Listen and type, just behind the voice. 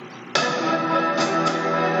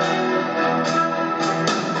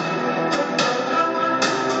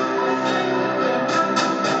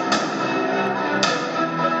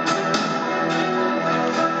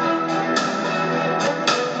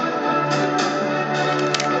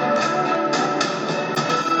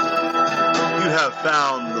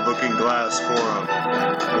found the Looking Glass Forum,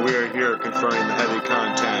 and we are here confronting the heavy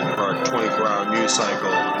content of our 24-hour news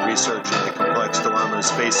cycle, researching the complex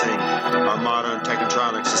dilemmas facing our modern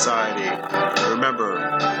technotronic society. Remember,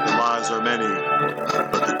 the lies are many,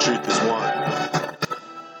 but the truth is one.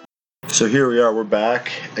 So here we are, we're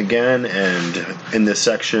back again, and in this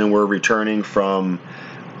section we're returning from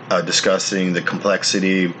discussing the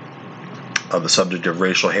complexity of the subject of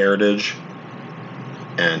racial heritage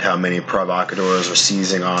and how many provocateurs are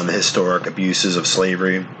seizing on the historic abuses of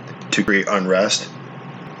slavery to create unrest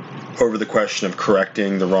over the question of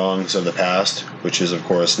correcting the wrongs of the past, which is, of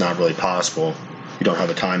course, not really possible. You don't have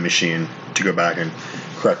a time machine to go back and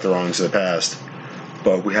correct the wrongs of the past.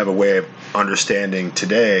 But we have a way of understanding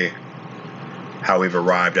today how we've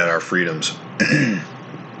arrived at our freedoms. And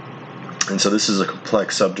so this is a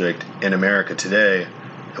complex subject in America today,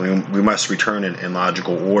 and we must return it in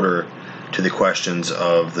logical order to the questions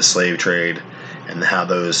of the slave trade and how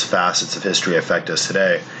those facets of history affect us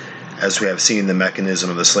today. As we have seen, the mechanism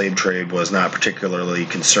of the slave trade was not particularly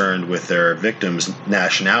concerned with their victims'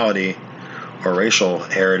 nationality or racial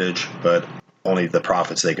heritage, but only the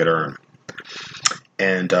profits they could earn.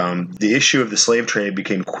 And the issue of the slave trade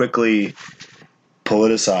became quickly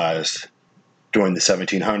politicized during the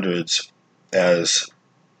 1700s as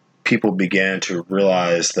people began to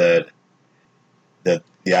realize that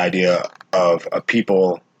the idea of a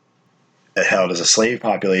people held as a slave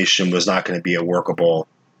population was not going to be a workable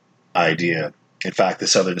idea. In fact, the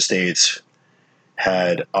southern states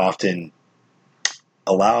had often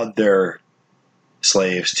allowed their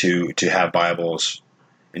slaves to have Bibles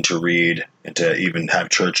and to read and to even have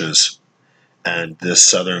churches. And this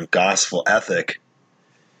southern gospel ethic,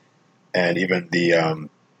 and even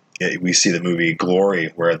we see the movie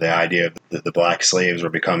Glory, where the idea of the black slaves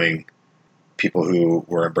were becoming people who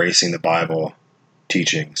were embracing the Bible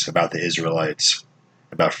teachings about the Israelites,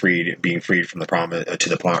 about being freed from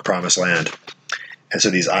the promised land. And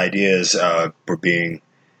so these ideas were being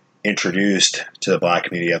introduced to the black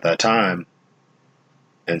community at that time.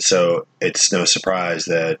 And so it's no surprise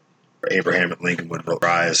that Abraham Lincoln would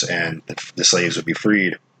rise and the slaves would be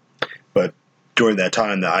freed. But during that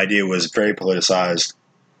time, the idea was very politicized,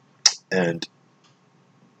 and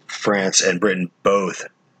France and Britain both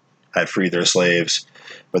had freed their slaves.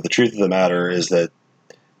 But the truth of the matter is that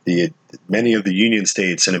many of the Union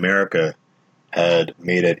states in America had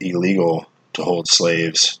made it illegal to hold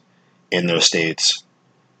slaves in their states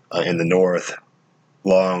in the North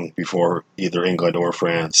long before either England or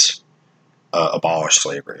France abolished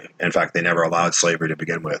slavery. In fact, they never allowed slavery to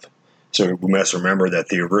begin with. So we must remember that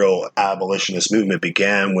the real abolitionist movement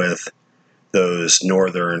began with those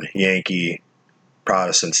northern Yankee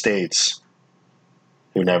Protestant states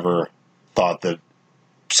who never thought that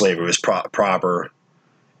slavery was proper,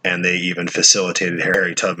 and they even facilitated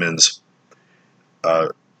Harry Tubman's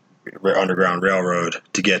Underground Railroad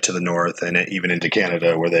to get to the north and even into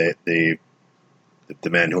Canada, where the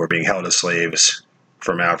men who were being held as slaves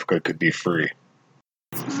from Africa could be free.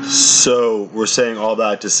 So we're saying all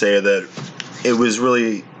that to say that it was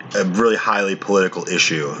really a really highly political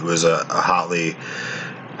issue. It was a highly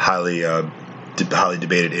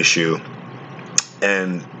debated issue.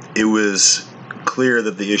 And it was clear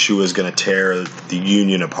that the issue was going to tear the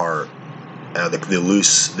Union apart. The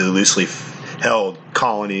loosely held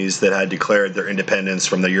colonies that had declared their independence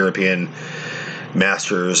from the European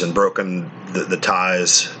masters and broken the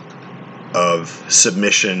ties of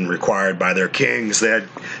submission required by their kings, they had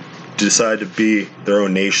decided to be their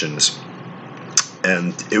own nations.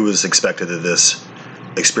 And it was expected that this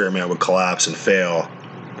experiment would collapse and fail,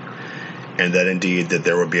 and that indeed that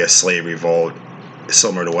there would be a slave revolt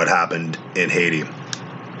similar to what happened in Haiti.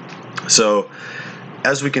 So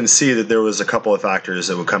as we can see, that there was a couple of factors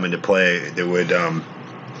that would come into play that would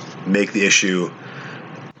make the issue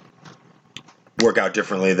work out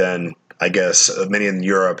differently than, I guess, many in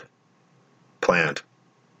Europe planned.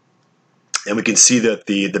 And we can see that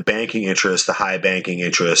the banking interest, the high banking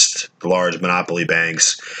interest, the large monopoly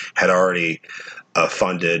banks had already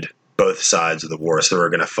funded both sides of the war. So they were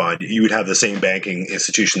going to fund, you would have the same banking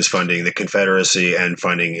institutions funding the Confederacy and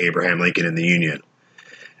funding Abraham Lincoln and the Union.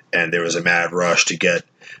 And there was a mad rush to get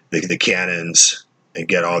the cannons and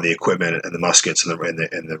get all the equipment and the muskets and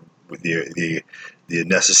the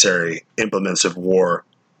necessary implements of war,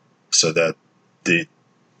 so that the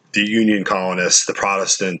Union colonists, the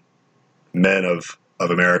Protestant men of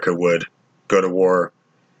America, would go to war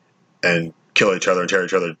and kill each other and tear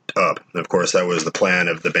each other up. And of course, that was the plan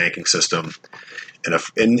of the banking system.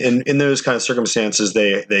 And in those kind of circumstances,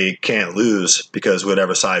 they can't lose, because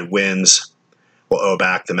whatever side wins will owe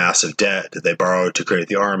back the massive debt that they borrowed to create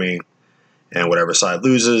the army, And whatever side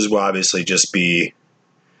loses will obviously just be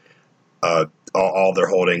all their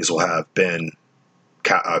holdings will have been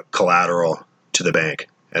collateral to the bank.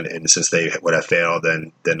 And since they would have failed,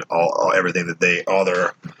 then everything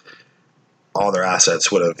that all their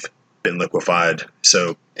assets would have been liquefied.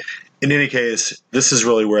 So in any case, this is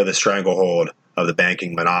really where the stranglehold of the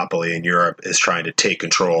banking monopoly in Europe is trying to take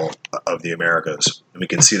control of the Americas. And we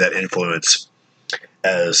can see that influence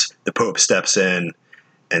as the Pope steps in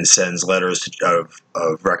and sends letters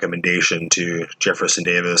of recommendation to Jefferson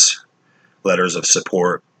Davis, letters of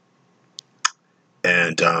support,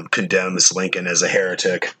 and condemns Lincoln as a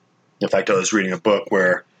heretic. In fact, I was reading a book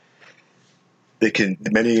where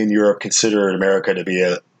many in Europe consider America to be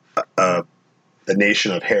a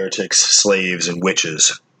nation of heretics, slaves, and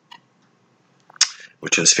witches,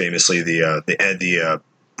 which is famously the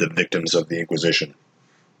victims of the Inquisition.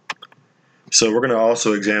 So we're going to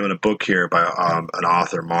also examine a book here by an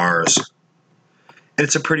author, Mars. And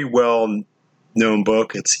it's a pretty well-known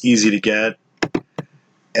book. It's easy to get,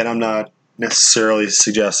 and I'm not necessarily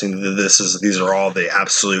suggesting that these are all the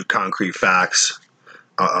absolute concrete facts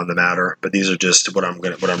on the matter, but these are just what I'm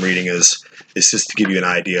reading is just to give you an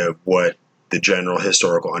idea of what the general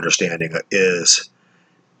historical understanding is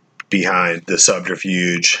behind the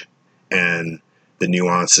subterfuge and the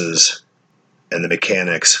nuances and the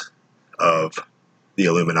mechanics of the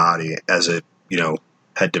Illuminati as it,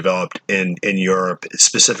 had developed in Europe,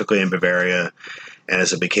 specifically in Bavaria, and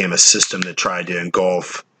as it became a system that tried to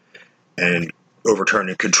engulf and overturn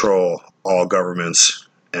and control all governments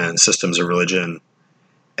and systems of religion,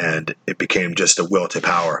 and it became just a will to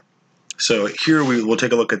power. So here we'll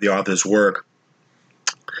take a look at the author's work,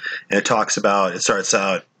 and it starts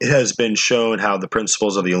out, it has been shown how the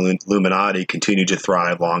principles of the Illuminati continue to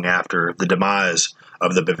thrive long after the demise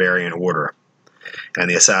of the Bavarian order, and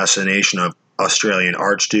the assassination of Australian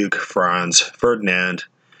Archduke Franz Ferdinand,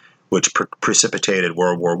 which precipitated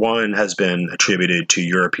World War I, has been attributed to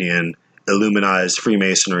European Illuminized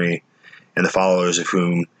Freemasonry, and the followers of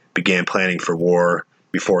whom began planning for war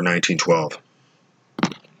before 1912.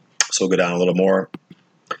 So we'll go down a little more.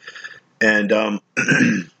 And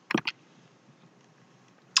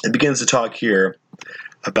it begins to talk here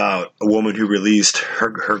about a woman who released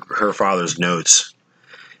her father's notes.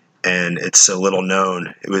 And it's a little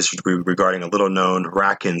known, it was regarding a little known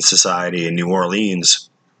Raccan society in New Orleans,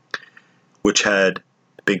 which had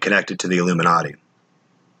been connected to the Illuminati.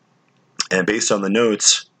 And based on the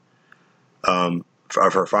notes of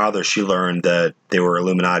her father, she learned that they were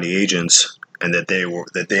Illuminati agents and that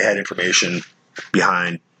they had information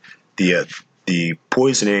behind the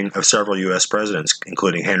poisoning of several U.S. presidents,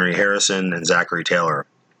 including Henry Harrison and Zachary Taylor.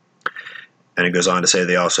 And it goes on to say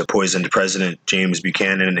they also poisoned President James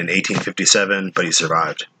Buchanan in 1857, but he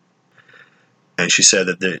survived. And she said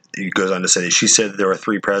that it goes on to say that she said that there were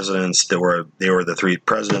three presidents. They were the three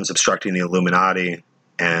presidents obstructing the Illuminati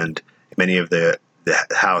and many of the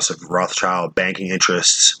House of Rothschild banking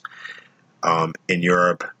interests in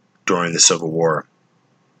Europe during the Civil War.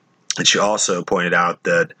 And she also pointed out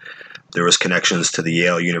that there was connections to the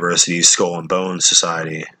Yale University Skull and Bones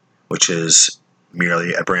Society, which is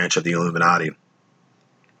merely a branch of the Illuminati.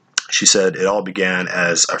 She said it all began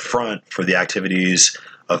as a front for the activities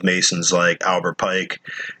of Masons like Albert Pike,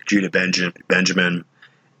 Judah Benjamin,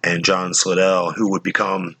 and John Slidell, who would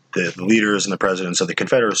become the leaders and the presidents of the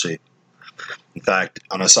Confederacy. In fact,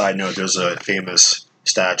 on a side note, there's a famous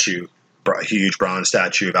statue, a huge bronze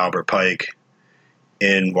statue of Albert Pike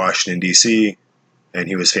in Washington, D.C., and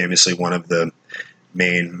he was famously one of the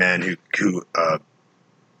main men who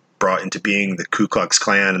brought into being the Ku Klux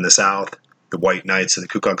Klan in the South, the White Knights of the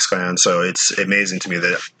Ku Klux Klan. So it's amazing to me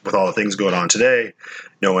that with all the things going on today,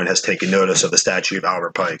 no one has taken notice of the statue of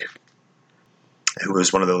Albert Pike, who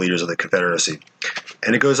was one of the leaders of the Confederacy.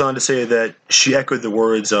 And it goes on to say that she echoed the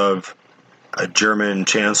words of a German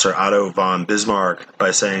Chancellor Otto von Bismarck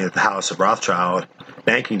by saying that the House of Rothschild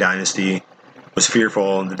banking dynasty was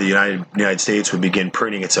fearful that the United States would begin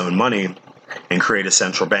printing its own money and create a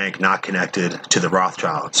central bank not connected to the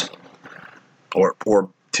Rothschilds or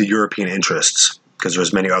to European interests, because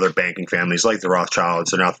there's many other banking families like the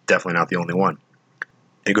Rothschilds. They're definitely not the only one.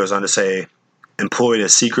 It goes on to say, employed a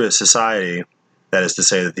secret society, that is to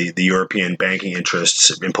say that the European banking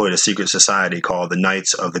interests employed a secret society called the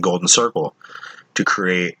Knights of the Golden Circle to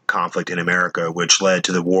create conflict in America, which led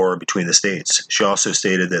to the war between the states. She also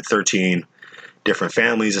stated that 13 different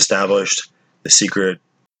families established the secret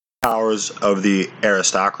powers of the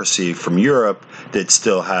aristocracy from Europe that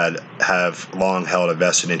still have long held a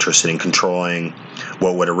vested interest in controlling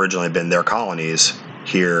what would originally have been their colonies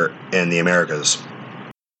here in the Americas.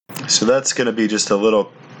 So that's going to be just a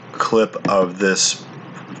little clip of this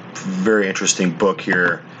very interesting book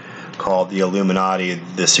here called The Illuminati,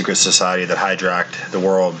 the Secret Society that Hijacked the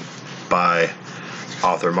World by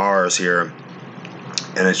author Mars here.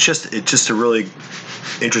 And it's just a really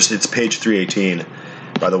interesting, it's page 318,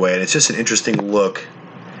 by the way, and it's just an interesting look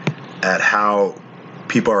at how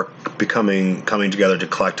people are coming together to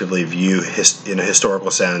collectively view, in a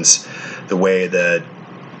historical sense, the way that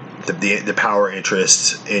the power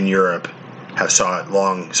interests in Europe have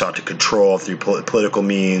long sought to control through political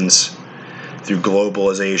means, through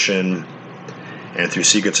globalization, and through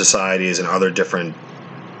secret societies and other different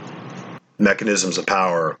mechanisms of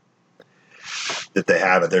power that they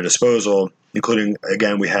have at their disposal, including,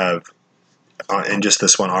 again, we have in just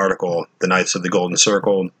this one article, the Knights of the Golden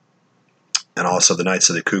Circle, and also the Knights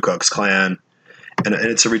of the Ku Klux Klan. And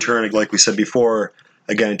it's a return, like we said before,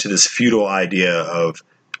 again, to this feudal idea of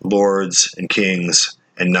lords and kings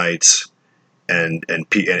and knights and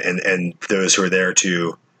those who are there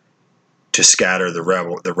to scatter the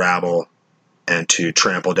rabble and to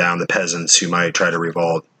trample down the peasants who might try to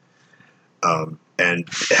revolt, and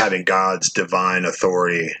having God's divine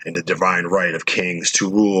authority and the divine right of kings to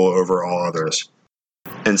rule over all others.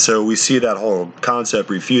 And so we see that whole concept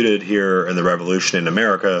refuted here in the Revolution in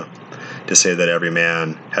America, to say that every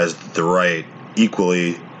man has the right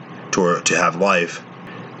equally to have life,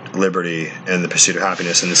 liberty, and the pursuit of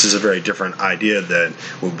happiness. And this is a very different idea than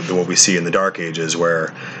what we see in the Dark Ages,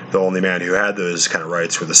 where the only man who had those kind of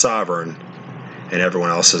rights were the sovereign, and everyone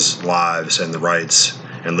else's lives and the rights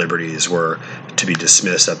and liberties were to be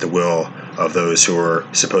dismissed at the will of those who were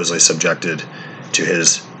supposedly subjected to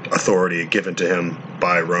his authority given to him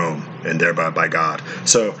by Rome and thereby by God.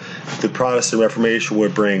 So the Protestant Reformation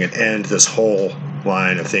would bring an end to this whole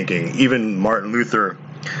line of thinking. Even Martin Luther,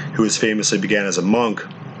 who famously began as a monk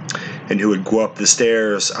and who would go up the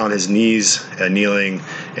stairs on his knees and kneeling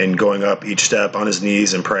and going up each step on his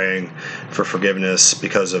knees and praying for forgiveness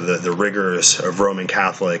because of the rigors of Roman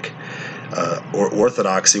Catholic or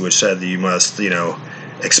orthodoxy, which said that you must,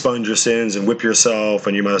 expunge your sins and whip yourself,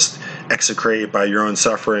 and you must execrate by your own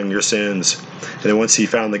suffering your sins. And then once he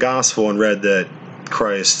found the gospel and read that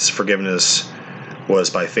Christ's forgiveness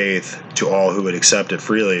was by faith to all who would accept it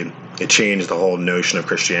freely, it changed the whole notion of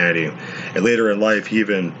Christianity. And later in life, he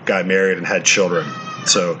even got married and had children.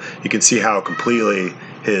 So you can see how completely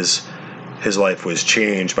his life was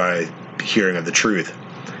changed by hearing of the truth.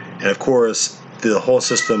 And of course, the whole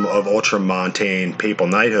system of ultramontane papal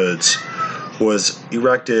knighthoods was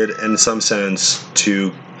erected in some sense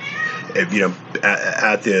to, at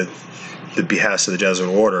the behest of the Jesuit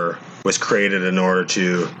order, was created in order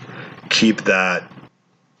to keep that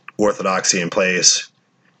orthodoxy in place,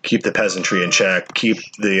 keep the peasantry in check, keep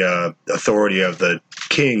the authority of the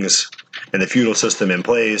kings and the feudal system in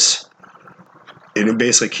place, and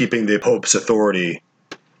basically keeping the Pope's authority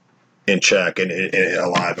in check and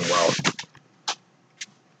alive and well.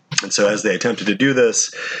 And so as they attempted to do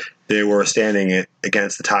this, they were standing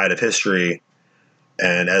against the tide of history.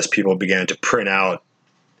 And as people began to print out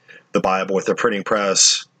the Bible with their printing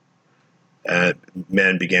press,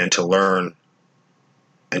 men began to learn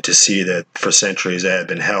and to see that for centuries they had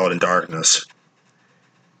been held in darkness.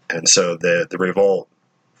 And so the revolt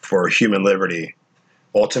for human liberty,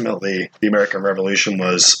 ultimately the American Revolution,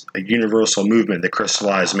 was a universal movement that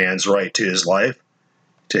crystallized man's right to his life,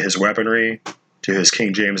 to his weaponry, to his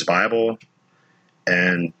King James Bible,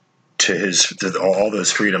 and to all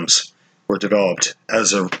those freedoms were developed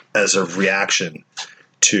as a reaction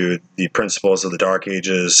to the principles of the Dark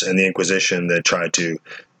Ages and the Inquisition that tried to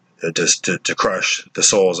crush the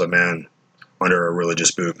souls of men under a religious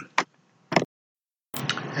boot.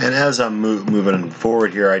 And as I'm moving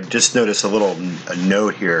forward here, I just noticed a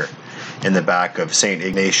note here in the back of St.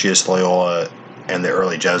 Ignatius Loyola and the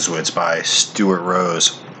Early Jesuits by Stuart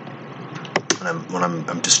Rose. When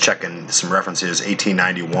I'm just checking some references,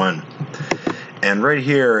 1891. And right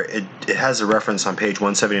here, it has a reference on page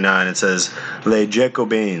 179. It says, Les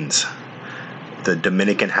Jacobins, the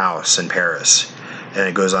Dominican house in Paris. And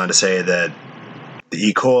it goes on to say that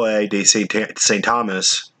the École de Saint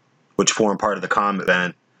Thomas, which formed part of the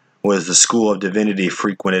convent, was the school of divinity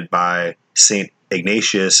frequented by St.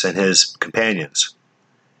 Ignatius and his companions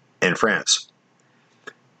in France.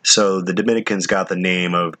 So the Dominicans got the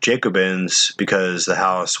name of Jacobins because the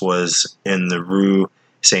house was in the Rue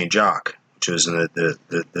Saint-Jacques, which was in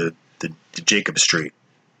the Jacob Street.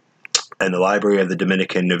 And the library of the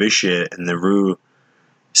Dominican Novitiate in the Rue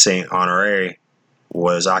Saint-Honoré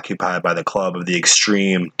was occupied by the club of the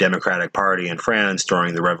extreme Democratic Party in France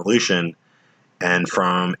during the Revolution, and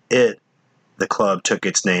from it, the club took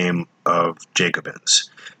its name of Jacobins.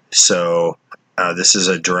 So This is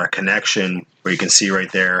a direct connection where you can see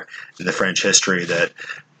right there in the French history that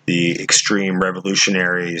the extreme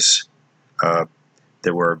revolutionaries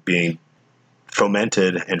that were being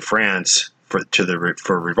fomented in France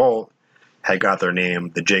for revolt had got their name,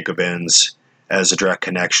 the Jacobins, as a direct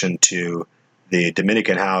connection to the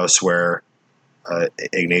Dominican house where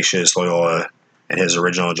Ignatius Loyola and his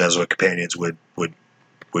original Jesuit companions would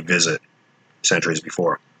visit centuries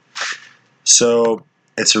before. So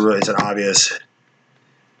it's an obvious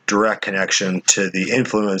direct connection to the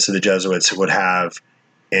influence that the Jesuits would have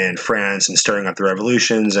in France in stirring up the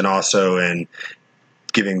revolutions, and also in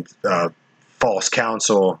giving false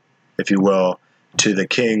counsel, if you will, to the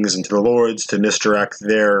kings and to the lords to misdirect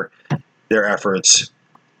their efforts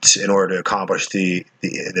in order to accomplish the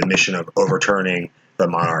mission of overturning the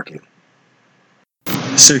monarchy.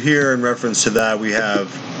 So here, in reference to that, we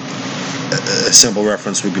have a simple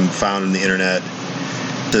reference we can find on the internet.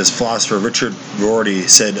 This philosopher Richard Rorty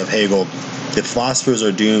said of Hegel, "If philosophers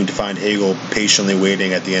are doomed to find Hegel patiently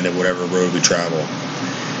waiting at the end of whatever road we travel."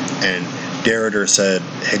 And Derrida said,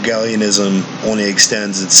 "Hegelianism only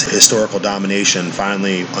extends its historical domination,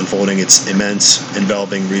 finally unfolding its immense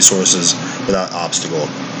enveloping resources without obstacle.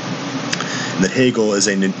 And that Hegel is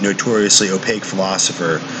a notoriously opaque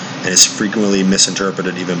philosopher and is frequently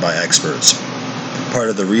misinterpreted even by experts. Part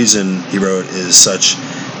of the reason," he wrote, "is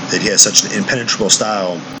that he has such an impenetrable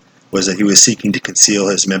style was that he was seeking to conceal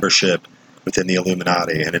his membership within the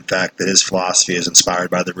Illuminati, and in fact that his philosophy is inspired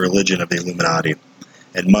by the religion of the Illuminati,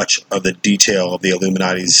 and much of the detail of the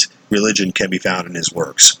Illuminati's religion can be found in his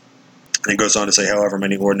works." And he goes on to say, however,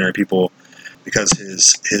 many ordinary people, because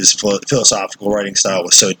his philosophical writing style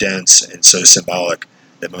was so dense and so symbolic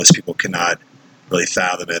that most people cannot really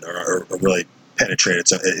fathom it or really penetrate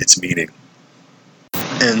its meaning.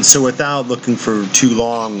 And so without looking for too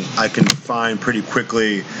long, I can find pretty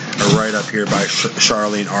quickly a write-up here by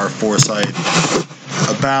Charlene R. Forsyth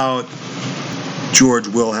about George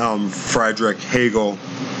Wilhelm Friedrich Hegel,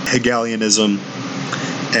 Hegelianism,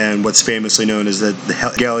 and what's famously known as the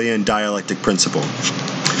Hegelian Dialectic principle.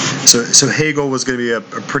 So Hegel was going to be a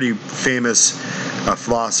pretty famous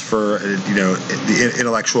philosopher, the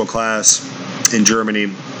intellectual class in Germany,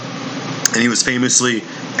 and he was famously,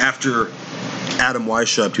 after Adam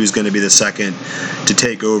Weishaupt, who's going to be the second to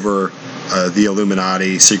take over the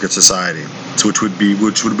Illuminati secret society,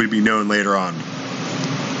 which would be known later on.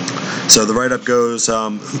 So the write-up goes,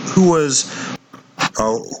 who was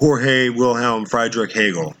Jorge Wilhelm Friedrich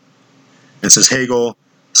Hegel? It says Hegel,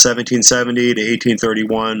 1770 to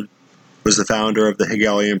 1831, was the founder of the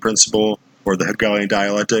Hegelian principle, or the Hegelian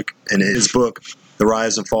Dialectic. In his book, The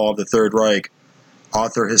Rise and Fall of the Third Reich,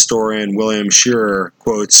 author-historian William Shearer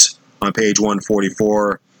quotes on page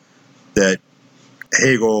 144 that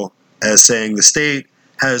Hegel as saying the state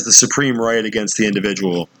has the supreme right against the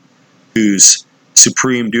individual, whose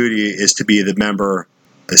supreme duty is to be the member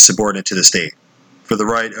subordinate to the state. For the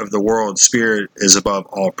right of the world spirit is above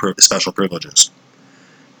all special privileges.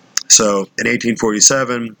 So in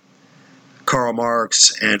 1847, Karl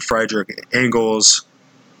Marx and Friedrich Engels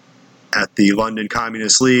at the London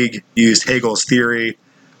Communist League used Hegel's theory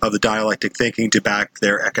of the dialectic thinking to back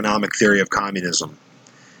their economic theory of communism.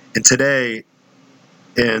 And today,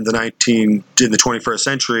 in the 21st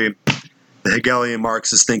century, the Hegelian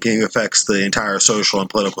Marxist thinking affects the entire social and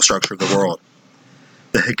political structure of the world.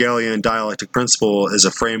 The Hegelian dialectic principle is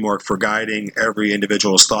a framework for guiding every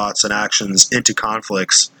individual's thoughts and actions into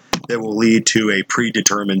conflicts that will lead to a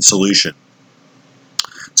predetermined solution.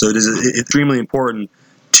 So it is extremely important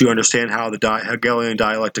to understand how the Hegelian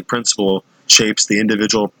dialectic principle shapes the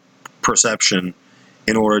individual perception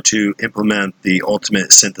in order to implement the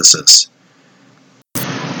ultimate synthesis.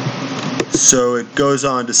 So it goes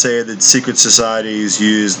on to say that secret societies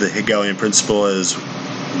use the Hegelian principle as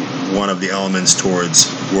one of the elements towards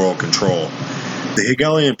world control. The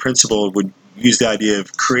Hegelian principle would use the idea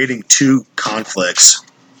of creating two conflicts,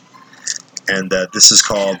 and that this is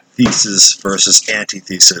called thesis versus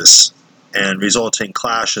antithesis, and resulting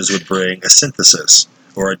clashes would bring a synthesis,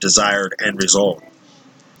 or a desired end result.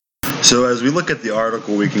 So as we look at the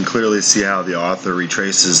article, we can clearly see how the author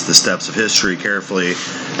retraces the steps of history carefully,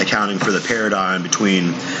 accounting for the paradigm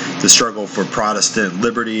between the struggle for Protestant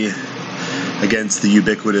liberty against the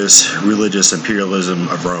ubiquitous religious imperialism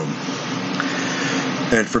of Rome.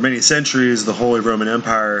 And for many centuries, the Holy Roman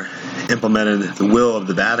Empire implemented the will of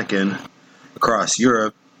the Vatican across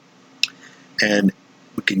Europe, and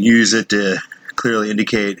we can use it to clearly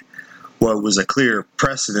indicate what was a clear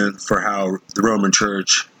precedent for how the Roman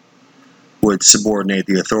Church would subordinate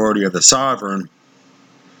the authority of the sovereign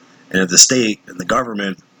and of the state and the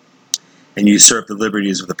government and usurp the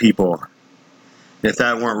liberties of the people. If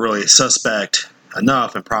that weren't really suspect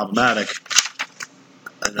enough and problematic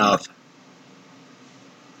enough,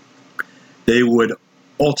 they would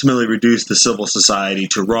ultimately reduce the civil society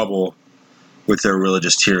to rubble with their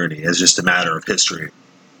religious tyranny as just a matter of history.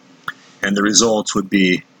 And the results would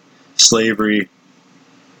be slavery,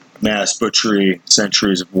 mass butchery,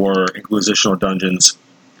 centuries of war, inquisitional dungeons,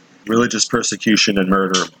 religious persecution and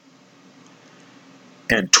murder,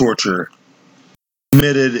 and torture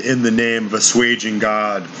committed in the name of assuaging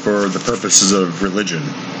God for the purposes of religion.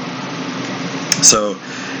 So,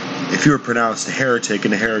 if you were pronounced a heretic,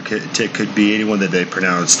 and a heretic could be anyone that they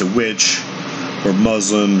pronounced a witch, or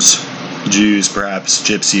Muslims, Jews, perhaps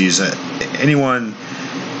gypsies, anyone,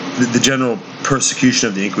 the general persecution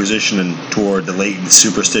of the Inquisition and toward the latent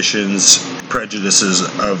superstitions, prejudices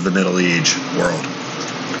of the Middle Age world.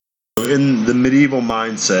 In the medieval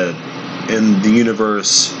mindset, in the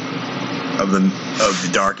universe of the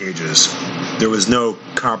Dark Ages, there was no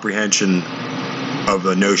comprehension of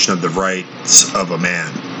the notion of the rights of a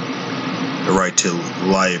man, the right to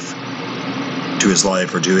life, to his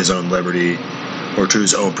life, or to his own liberty, or to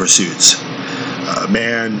his own pursuits.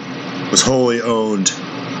 Man was wholly owned,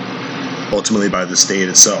 ultimately, by the state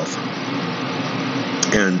itself.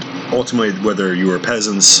 And ultimately, whether you were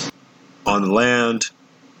peasants on the land,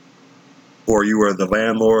 or you were the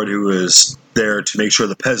landlord who was there to make sure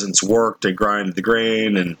the peasants worked and grinded the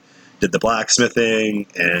grain and did the blacksmithing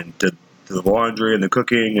and did the laundry and the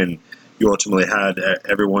cooking, and you ultimately had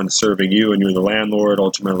everyone serving you, and you were the landlord.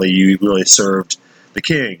 Ultimately, you really served the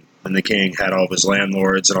king, and the king had all of his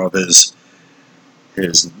landlords and all of his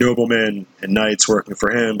noblemen and knights working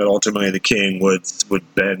for him, but ultimately the king would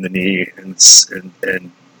bend the knee and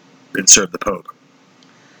serve the Pope.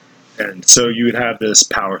 And so you would have this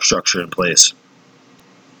power structure in place.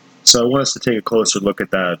 So I want us to take a closer look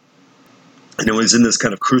at that. And it was in this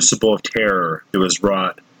kind of crucible of terror that was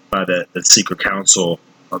wrought by the secret council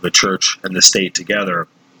of the church and the state together.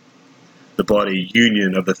 The bloody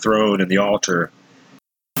union of the throne and the altar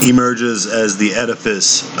emerges as the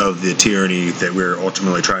edifice of the tyranny that we're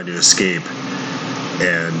ultimately trying to escape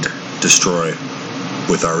and destroy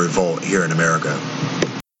with our revolt here in America.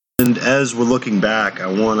 And as we're looking back, I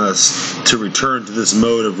want us to return to this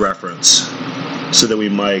mode of reference so that we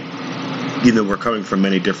might, even though we're coming from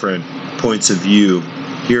many different points of view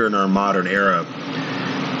here in our modern era,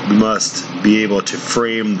 we must be able to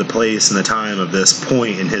frame the place and the time of this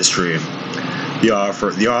point in history. The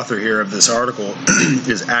author here of this article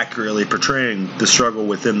is accurately portraying the struggle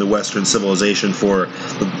within the Western civilization for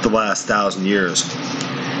the last 1,000 years,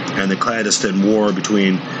 and the clandestine war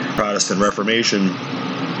between Protestant Reformation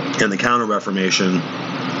and the Counter-Reformation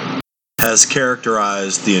has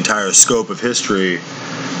characterized the entire scope of history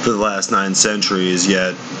for the last 9 centuries,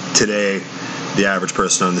 yet today the average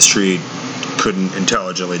person on the street couldn't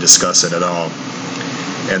intelligently discuss it at all.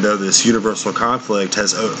 And though this universal conflict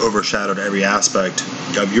has overshadowed every aspect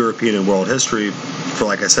of European and world history for,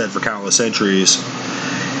 like I said, for countless centuries,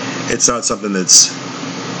 it's not something that's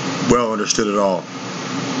well understood at all.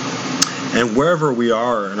 And wherever we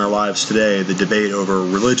are in our lives today, the debate over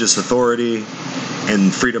religious authority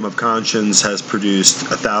and freedom of conscience has produced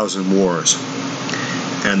 1,000 wars.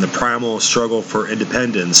 And the primal struggle for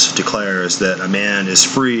independence declares that a man is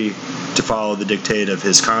free to follow the dictate of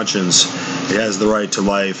his conscience. He has the right to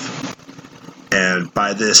life. And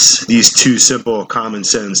by these two simple common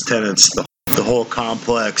sense tenets, the whole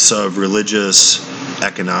complex of religious,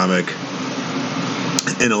 economic,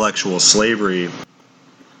 intellectual slavery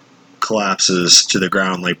collapses to the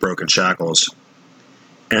ground like broken shackles.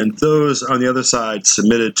 And those on the other side,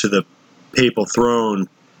 submitted to the papal throne,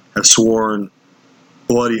 have sworn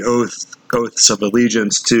bloody oaths of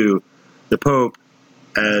allegiance to the Pope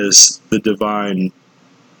as the divine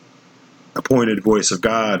appointed voice of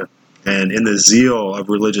God. And in the zeal of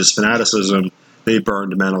religious fanaticism, they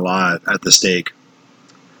burned men alive at the stake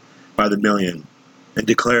by the million and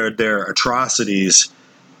declared their atrocities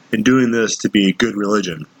in doing this to be good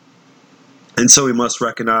religion. And so we must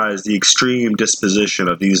recognize the extreme disposition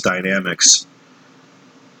of these dynamics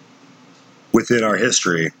within our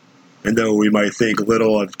history. And though we might think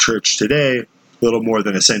little of church today, little more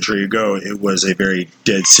than a century ago, it was a very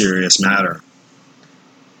dead serious matter.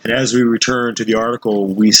 And as we return to the article,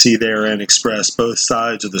 we see therein expressed both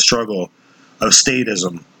sides of the struggle of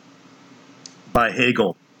statism by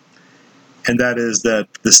Hegel. And that is that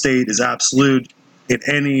the state is absolute, and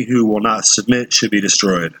any who will not submit should be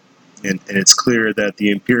destroyed. And it's clear that the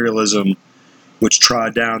imperialism which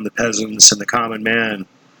trod down the peasants and the common man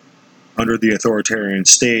under the authoritarian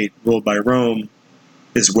state ruled by Rome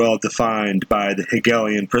is well defined by the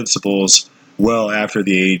Hegelian principles well after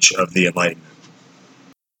the age of the Enlightenment.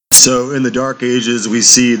 So in the Dark Ages, we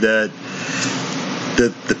see that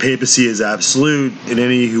the papacy is absolute, and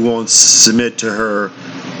any who won't submit to her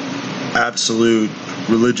absolute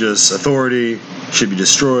religious authority should be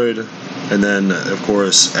destroyed. And then, of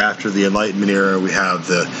course, after the Enlightenment era, we have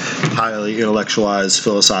the highly intellectualized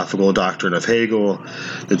philosophical doctrine of Hegel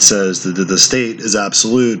that says that the state is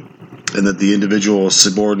absolute and that the individual is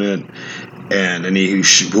subordinate, and any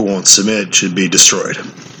who won't submit should be destroyed.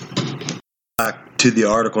 Back to the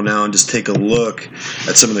article now and just take a look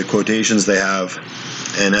at some of the quotations they have.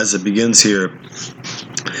 And as it begins here,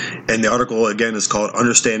 and the article again is called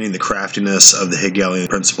Understanding the Craftiness of the Hegelian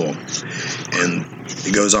Principle. And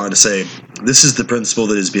it goes on to say, this is the principle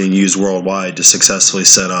that is being used worldwide to successfully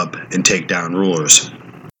set up and take down rulers.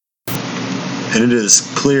 And it is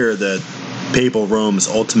clear that Papal Rome's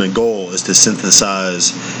ultimate goal is to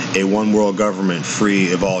synthesize a one-world government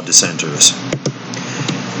free of all dissenters.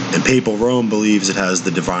 And Papal Rome believes it has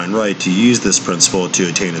the divine right to use this principle to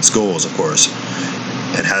attain its goals, of course,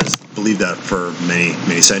 and has believed that for many,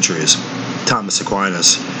 many centuries. Thomas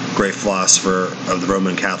Aquinas, great philosopher of the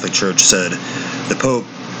Roman Catholic Church, said, "The Pope,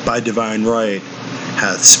 by divine right,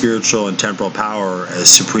 hath spiritual and temporal power as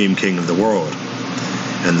supreme king of the world."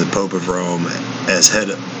 And the Pope of Rome, as head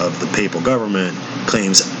of the papal government,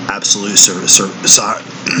 claims absolute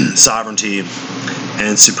sovereignty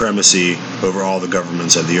and supremacy over all the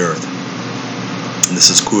governments of the earth. And this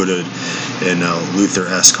is quoted in Luther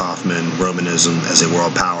S. Kaufman, Romanism as a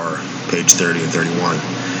World Power, page 30 and 31.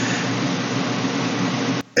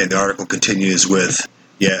 And the article continues with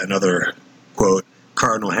yet another quote.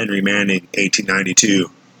 Cardinal Henry Manning,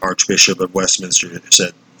 1892, Archbishop of Westminster,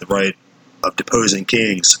 said, "The right of deposing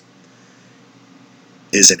kings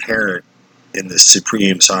is inherent in the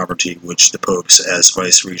supreme sovereignty which the popes, as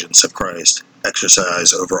vice-regents of Christ,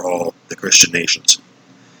 exercise over all the Christian nations."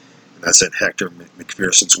 And that's in Hector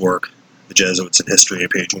McPherson's work, The Jesuits in History,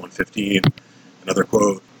 page 115. Another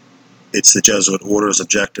quote, "It's the Jesuit order's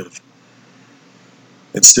objective,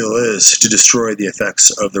 and still is, to destroy the effects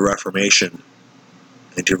of the Reformation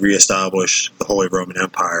and to reestablish the Holy Roman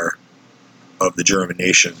Empire of the German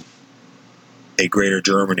nation. A greater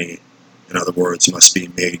Germany, in other words, must be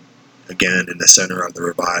made again in the center of the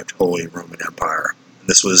revived Holy Roman Empire." And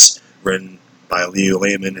this was written by Leo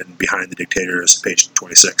Lehman in Behind the Dictators, page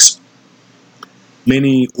 26.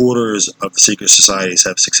 Many orders of the secret societies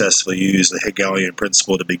have successfully used the Hegelian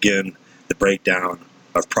principle to begin the breakdown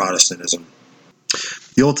of Protestantism.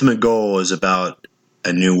 The ultimate goal is about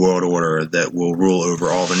a new world order that will rule over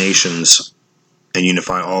all the nations and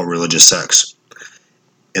unify all religious sects.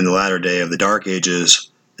 In the latter day of the Dark Ages,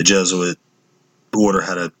 the Jesuit order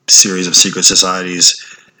had a series of secret societies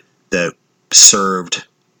that served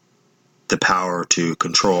the power to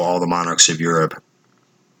control all the monarchs of Europe,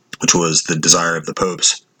 which was the desire of the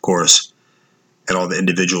popes, of course, and all the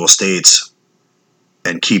individual states,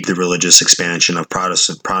 and keep the religious expansion of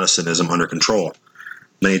Protestantism under control.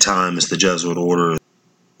 Many times the Jesuit order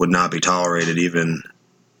would not be tolerated even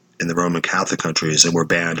in the Roman Catholic countries and were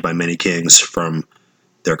banned by many kings from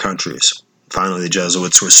their countries. Finally, the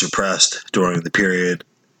Jesuits were suppressed during the period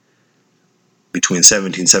between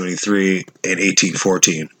 1773 and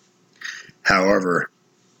 1814. However,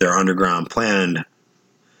 their underground plan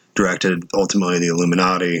directed ultimately the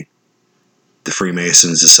Illuminati, the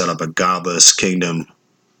Freemasons, to set up a godless kingdom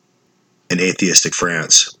in atheistic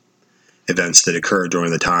France. Events that occurred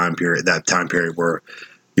during that time period were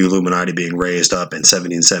the Illuminati being raised up in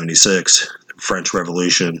 1776, the French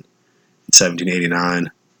Revolution in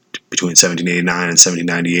 1789, between 1789 and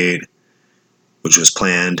 1798, which was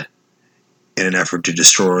planned in an effort to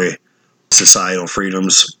destroy societal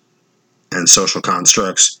freedoms and social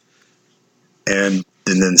constructs. And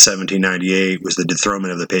then 1798 was the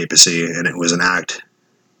dethronement of the papacy, and it was an act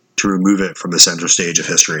to remove it from the center stage of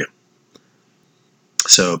history.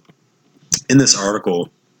 So, in this article,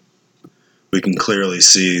 we can clearly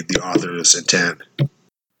see the author's intent.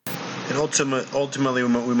 And ultimately,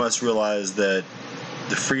 we must realize that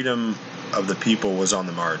the freedom of the people was on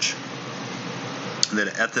the march. And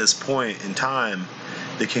that at this point in time,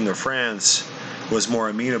 the King of France was more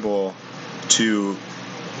amenable to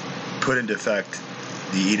put into effect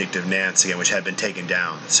the Edict of Nantes again, which had been taken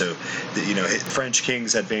down. So, French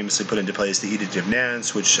kings had famously put into place the Edict of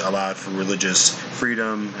Nantes, which allowed for religious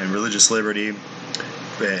freedom and religious liberty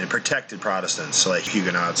and protected Protestants, like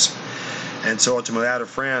Huguenots. And so ultimately out of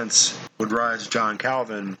France would rise John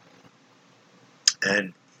Calvin,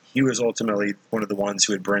 and he was ultimately one of the ones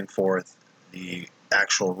who would bring forth the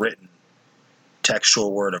actual written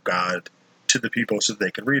textual word of God to the people so that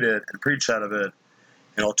they could read it and preach out of it,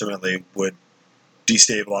 and ultimately would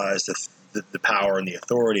destabilize the power and the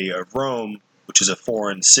authority of Rome, which is a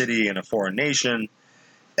foreign city and a foreign nation,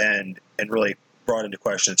 and really brought into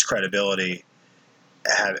question its credibility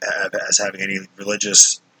as having any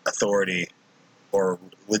religious authority or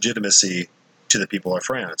legitimacy to the people of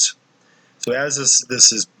France. So as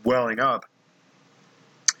this is welling up,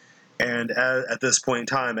 and at this point in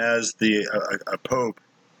time, as a pope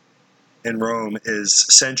in Rome is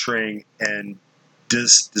censuring and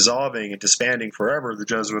dissolving and disbanding forever the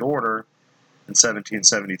Jesuit order in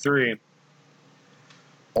 1773,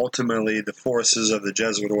 ultimately the forces of the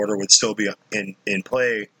Jesuit order would still be in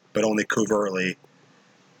play, but only covertly.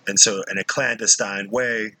 And so in a clandestine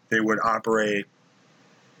way, they would operate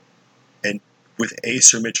with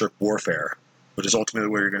asymmetric warfare, which is ultimately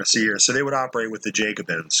what you're going to see here. So they would operate with the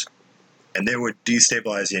Jacobins, and they would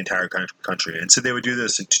destabilize the entire country. And so they would do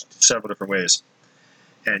this in several different ways,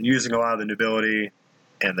 and using a lot of the nobility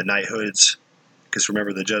and the knighthoods, because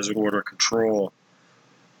remember, the Jesuit order control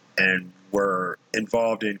and were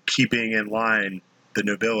involved in keeping in line the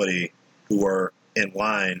nobility who were in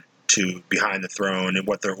line to behind the throne, and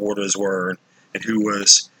what their orders were, and who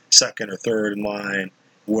was second or third in line,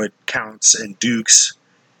 what counts and dukes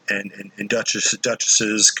and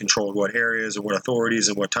duchesses controlled what areas and what authorities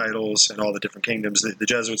and what titles and all the different kingdoms. The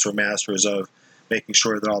Jesuits were masters of making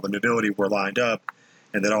sure that all the nobility were lined up,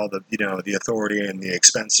 and that all the the authority and the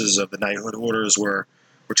expenses of the knighthood orders were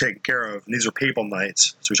taken care of. And these are papal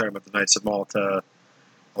knights, so we're talking about the Knights of Malta,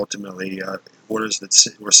 ultimately orders that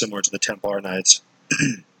were similar to the Templar Knights,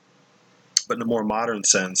 but in a more modern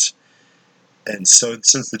sense. And so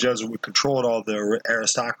since the Jesuits controlled all the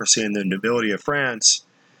aristocracy and the nobility of France,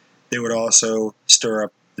 they would also stir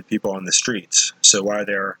up the people on the streets. So while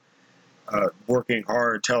they're working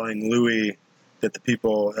hard, telling Louis that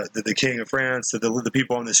that the King of France, that the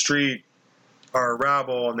people on the street are a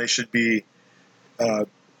rabble and they should be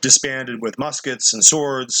disbanded with muskets and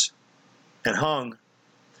swords and hung,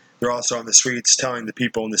 they're also on the streets telling the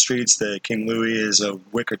people in the streets that King Louis is a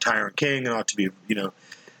wicked tyrant king and ought to be,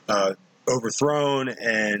 overthrown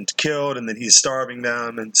and killed, and that he's starving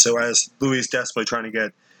them. And so as Louis is desperately trying to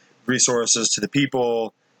get resources to the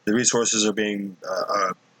people, the resources are being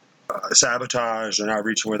sabotaged. They're not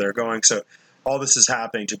reaching where they're going. So all this is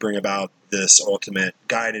happening to bring about this ultimate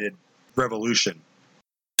guided revolution.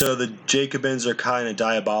 So the Jacobins are kind of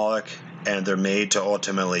diabolic, and they're made to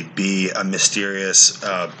ultimately be a mysterious,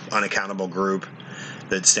 unaccountable group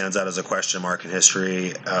that stands out as a question mark in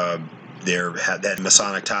history. They had that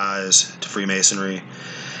Masonic ties to Freemasonry,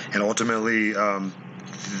 and ultimately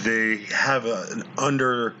they have an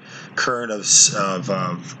undercurrent of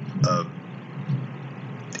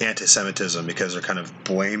anti-Semitism, because they're kind of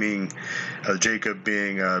blaming Jacob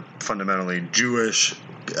being a fundamentally Jewish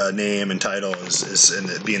name and title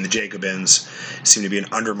and being the Jacobins seem to be an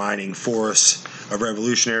undermining force of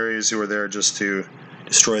revolutionaries who are there just to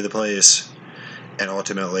destroy the place and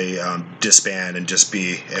ultimately disband and just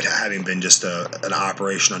be having been just an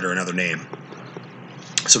operation under another name.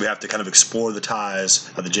 So we have to kind of explore the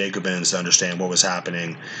ties of the Jacobins to understand what was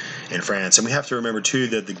happening in France. And we have to remember, too,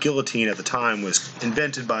 that the guillotine at the time was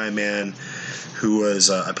invented by a man who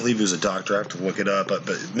was, I believe he was a doctor, I have to look it up, but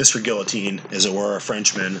Mr. Guillotine, as it were, a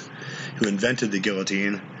Frenchman, who invented the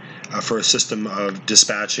guillotine for a system of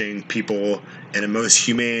dispatching people in a most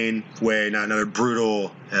humane way, not another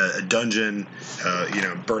brutal dungeon,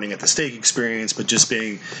 burning at the stake experience, but just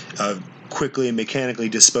being quickly and mechanically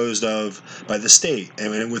disposed of by the state,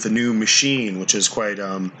 and with a new machine, which is quite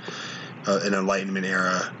an Enlightenment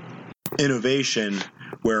era innovation,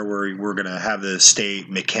 where we're going to have the state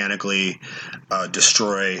mechanically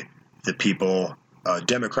destroy the people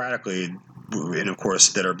democratically, and of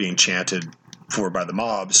course that are being chanted for by the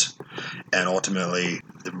mobs, and ultimately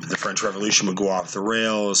the French Revolution would go off the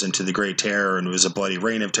rails into the Great Terror, and it was a bloody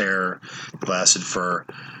reign of terror that lasted for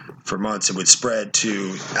months. It would spread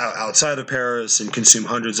to outside of Paris and consume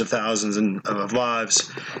hundreds of thousands of lives,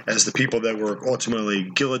 as the people that were ultimately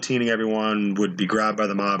guillotining everyone would be grabbed by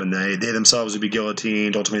the mob, and they themselves would be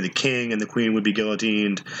guillotined. Ultimately, the king and the queen would be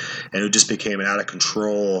guillotined, and it just became an out of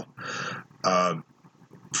control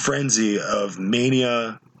frenzy of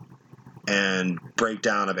mania and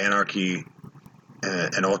breakdown of anarchy,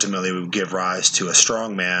 and ultimately would give rise to a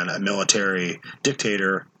strong man, a military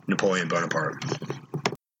dictator, Napoleon Bonaparte.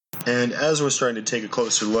 And as we're starting to take a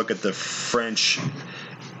closer look at the French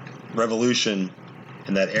Revolution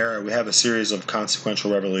in that era, we have a series of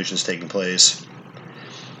consequential revolutions taking place.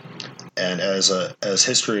 And as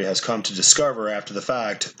history has come to discover after the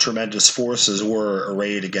fact, tremendous forces were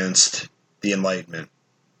arrayed against the Enlightenment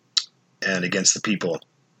and against the people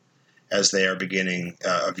as they are beginning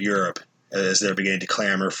of Europe as they're beginning to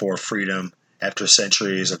clamor for freedom after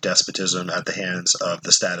centuries of despotism at the hands of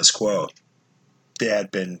the status quo. They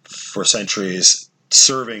had been, for centuries,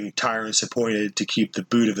 serving tyrants appointed to keep the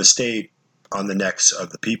boot of the state on the necks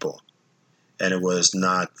of the people. And it was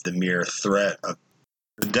not the mere threat of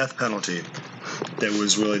the death penalty that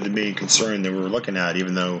was really the main concern that we were looking at,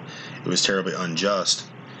 even though it was terribly unjust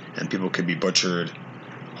and people could be butchered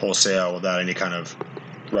wholesale without any kind of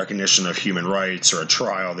recognition of human rights or a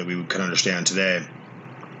trial that we can understand today.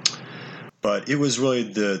 But it was really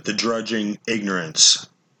the drudging ignorance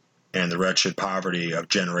and the wretched poverty of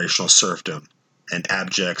generational serfdom and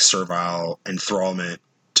abject servile enthrallment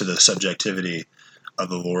to the subjectivity of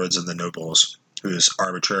the lords and the nobles, whose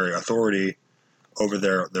arbitrary authority over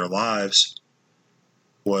their lives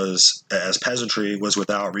was, as peasantry, was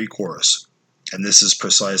without recourse. And this is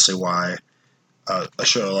precisely why a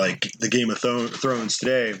show like the Game of Thrones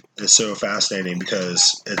today is so fascinating,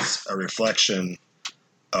 because it's a reflection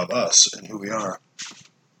of us and who we are.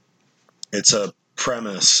 It's a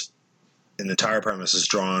premise, and the entire premise is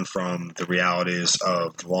drawn from the realities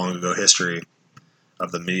of long ago history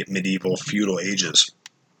of the medieval feudal ages.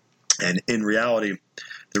 And in reality,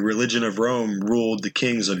 the religion of Rome ruled the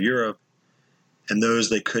kings of Europe, and those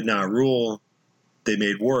they could not rule, they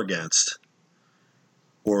made war against,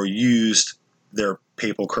 or used their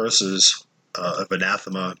papal curses of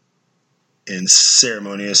anathema in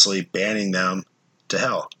ceremoniously banning them to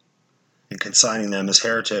hell and consigning them as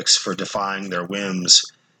heretics for defying their whims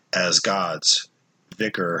as gods.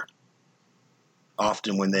 Vicar,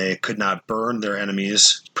 often when they could not burn their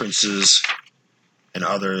enemies, princes and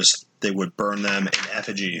others, they would burn them in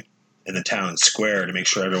effigy in the town square to make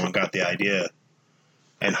sure everyone got the idea,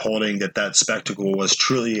 and holding that spectacle was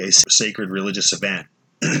truly a sacred religious event,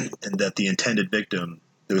 and that the intended victim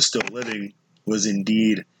that was still living was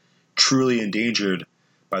indeed truly endangered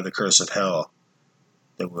by the curse of hell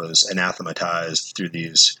that was anathematized through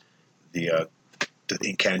the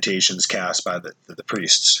incantations cast by the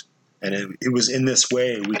priests. And it was in this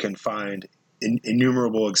way we can find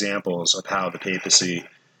innumerable examples of how the papacy,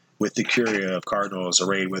 with the curia of cardinals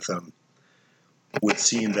arrayed with them, would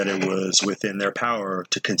seem that it was within their power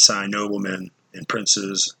to consign noblemen and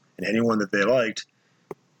princes and anyone that they liked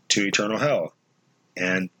to eternal hell,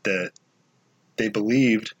 and that they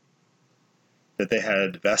believed that they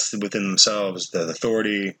had vested within themselves the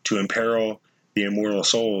authority to imperil the immortal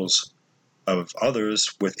souls of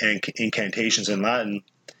others with incantations in Latin,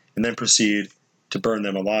 and then proceed to burn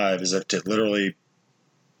them alive as if to literally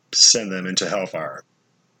send them into hellfire.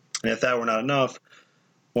 And if that were not enough,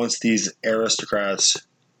 once these aristocrats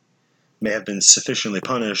may have been sufficiently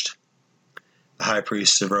punished, the high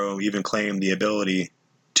priests of Rome even claimed the ability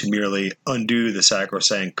to merely undo the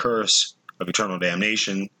sacrosanct curse of eternal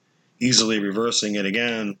damnation, easily reversing it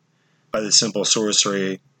again by the simple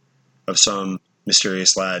sorcery of some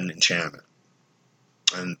mysterious Latin enchantment.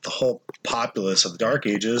 And the whole populace of the Dark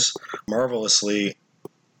Ages, marvelously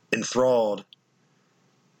enthralled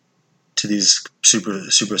to these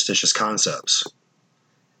superstitious concepts.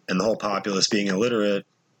 And the whole populace being illiterate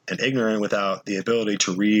and ignorant without the ability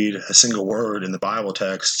to read a single word in the Bible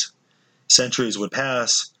text, centuries would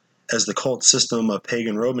pass as the cult system of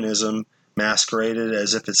pagan Romanism masqueraded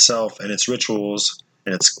as if itself and its rituals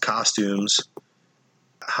and its costumes,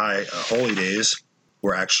 high holy days,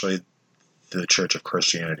 were actually the Church of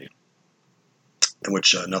Christianity, in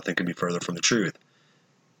which nothing could be further from the truth.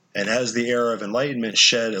 And as the era of enlightenment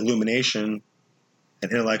shed illumination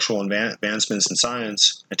and intellectual advancements in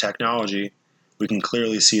science and technology, we can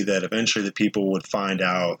clearly see that eventually the people would find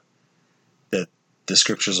out that the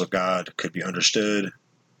scriptures of God could be understood,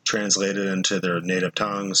 translated into their native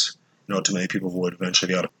tongues, and ultimately people would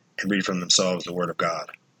eventually be able to read from themselves the Word of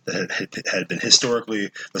God that had been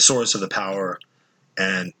historically the source of the power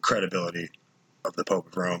and credibility of the Pope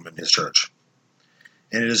of Rome and his church.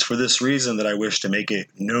 And it is for this reason that I wish to make it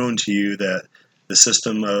known to you that the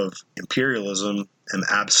system of imperialism and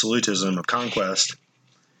absolutism of conquest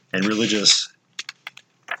and religious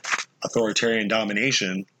authoritarian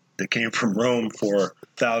domination that came from Rome for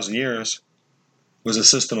 1,000 years was a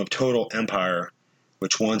system of total empire,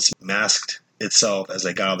 which once masked itself as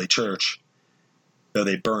a godly church, though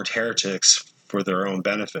they burnt heretics for their own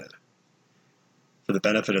benefit, for the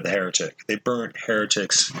benefit of the heretic. They burnt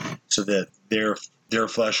heretics so that their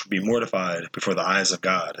flesh would be mortified before the eyes of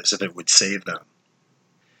God, as if it would save them.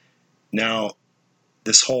 Now,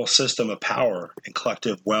 this whole system of power and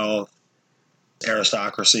collective wealth,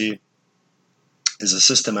 aristocracy, is a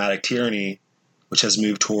systematic tyranny which has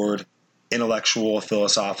moved toward intellectual,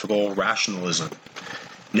 philosophical rationalism.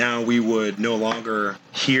 Now we would no longer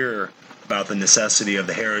hear about the necessity of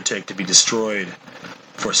the heretic to be destroyed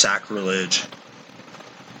for sacrilege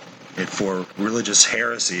and for religious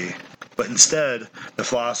heresy. But instead, the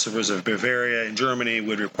philosophers of Bavaria and Germany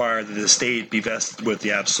would require that the state be vested with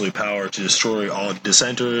the absolute power to destroy all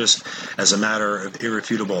dissenters as a matter of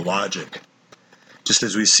irrefutable logic. Just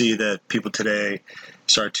as we see that people today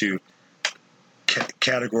start to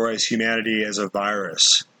categorize humanity as a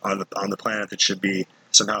virus on the planet that should be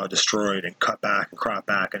somehow destroyed and cut back and cropped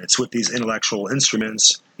back. And it's with these intellectual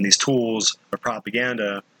instruments and these tools of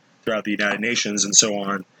propaganda throughout the United Nations and so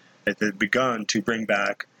on that they've begun to bring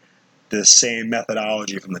back this same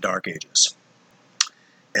methodology from the Dark Ages.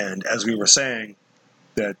 And as we were saying,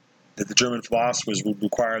 that the German philosophers would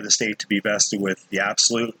require the state to be vested with the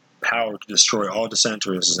absolute power to destroy all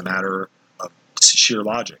dissenters as a matter of sheer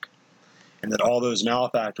logic. And that all those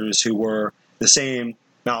malefactors who were the same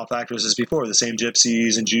malefactors as before, the same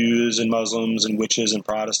gypsies and Jews and Muslims and witches and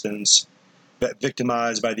Protestants,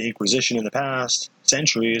 victimized by the Inquisition in the past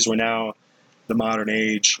centuries, were now the modern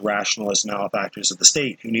age rationalist malefactors of the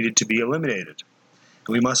state who needed to be eliminated.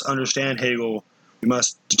 And we must understand Hegel. We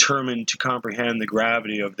must determine to comprehend the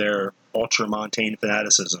gravity of their ultramontane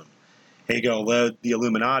fanaticism. Hegel led the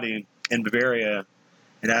Illuminati in Bavaria,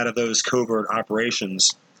 and out of those covert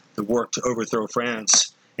operations, the work to overthrow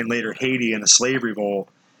France and later Haiti in a slave revolt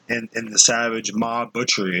and the savage mob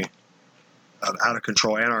butchery of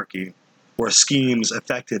out-of-control anarchy were schemes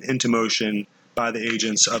effected into motion by the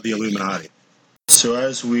agents of the Illuminati. So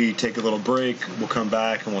as we take a little break, we'll come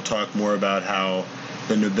back and we'll talk more about how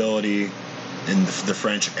the nobility and the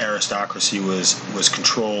French aristocracy was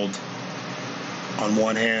controlled on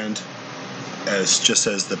one hand as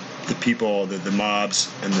the people, the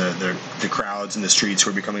mobs and the crowds in the streets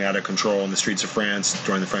who were becoming out of control in the streets of France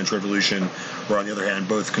during the French Revolution were on the other hand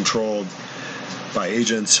both controlled by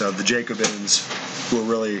agents of the Jacobins who were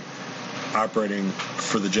really operating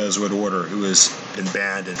for the Jesuit order, who has been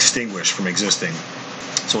banned and extinguished from existing.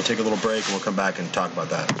 So we'll take a little break and we'll come back and talk about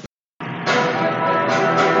that.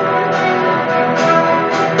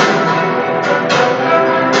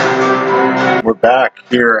 We're back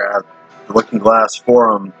here at the Looking Glass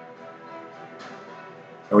Forum,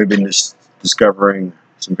 and we've been discovering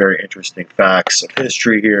some very interesting facts of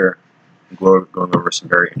history here, and going over some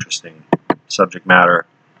very interesting subject matter.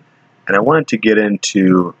 And I wanted to get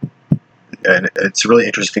into, and it's a really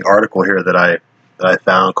interesting article here that I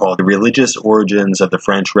found called "The Religious Origins of the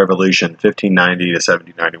French Revolution, 1590 to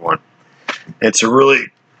 1791." It's a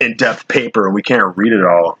really in-depth paper, and we can't read it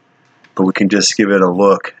all, but we can just give it a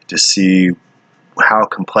look to see how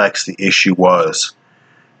complex the issue was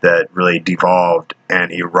that really devolved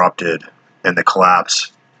and erupted in the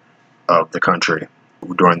collapse of the country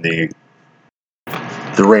during the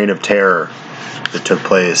reign of terror that took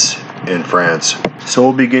place in France. So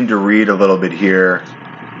we'll begin to read a little bit here.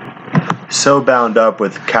 So bound up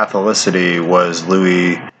with Catholicity was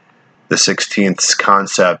Louis XVI's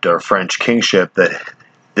concept of French kingship that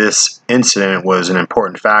this incident was an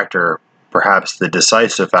important factor, perhaps the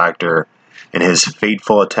decisive factor, in his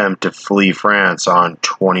fateful attempt to flee France on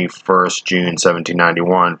 21st June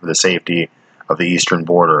 1791 for the safety of the eastern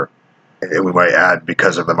border. And we might add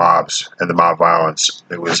because of the mobs and the mob violence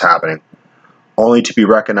that was happening, only to be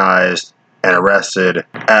recognized and arrested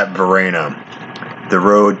at Varennes. The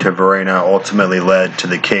road to Varennes ultimately led to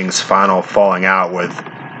the king's final falling out with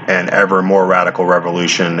an ever more radical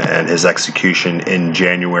revolution and his execution in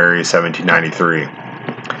January 1793.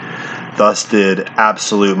 Thus did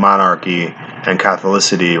absolute monarchy and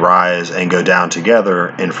Catholicity rise and go down together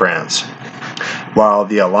in France. While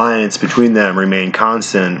the alliance between them remained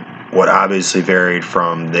constant, what obviously varied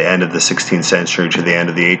from the end of the 16th century to the end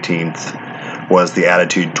of the 18th was the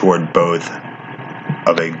attitude toward both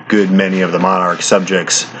of a good many of the monarch's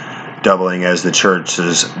subjects, doubling as the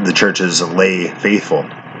church's lay faithful.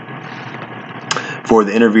 For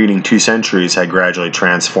the intervening 2 centuries had gradually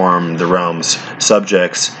transformed the realm's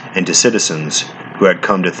subjects into citizens who had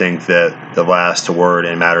come to think that the last word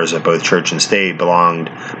in matters of both church and state belonged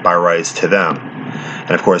by rights to them.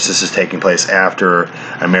 And of course, this is taking place after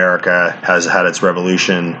America has had its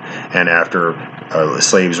revolution and after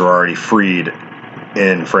slaves were already freed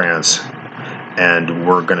in France and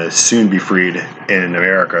were going to soon be freed in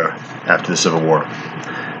America after the Civil War.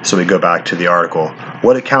 So we go back to the article.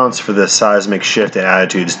 What accounts for this seismic shift in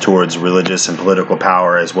attitudes towards religious and political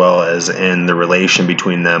power, as well as in the relation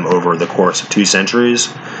between them over the course of 2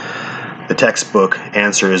 centuries? The textbook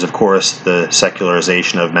answer is, of course, the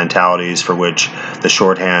secularization of mentalities, for which the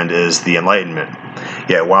shorthand is the Enlightenment.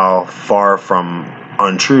 Yet, while far from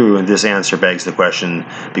untrue, this answer begs the question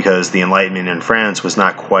because the Enlightenment in France was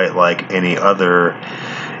not quite like any other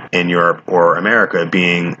in Europe or America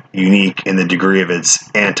being unique in the degree of its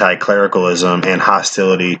anti-clericalism and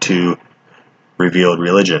hostility to revealed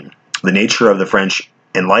religion. The nature of the French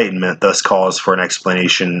Enlightenment thus calls for an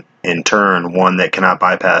explanation in turn, one that cannot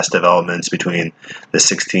bypass developments between the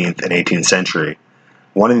 16th and 18th century.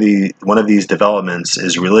 One of these developments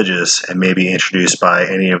is religious and may be introduced by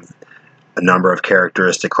any of a number of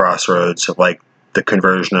characteristic crossroads, like the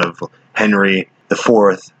conversion of Henry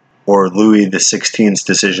IV or Louis XVI's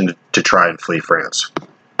decision to try and flee France.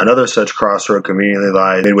 Another such crossroad conveniently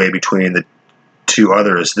lies midway between the two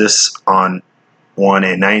others. This on one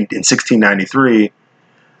in 1693,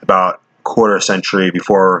 about a quarter century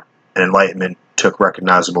before an Enlightenment took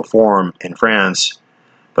recognizable form in France,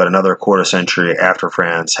 but another quarter century after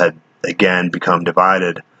France had again become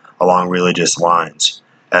divided along religious lines.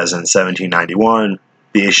 As in 1791,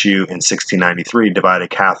 the issue in 1693 divided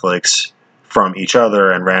Catholics from each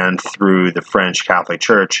other and ran through the French Catholic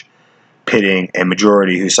Church, pitting a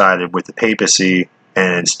majority who sided with the papacy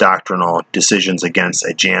and its doctrinal decisions against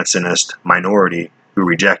a Jansenist minority who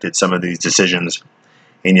rejected some of these decisions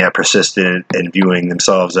and yet persisted in viewing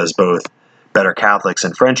themselves as both better Catholics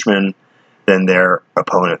and Frenchmen than their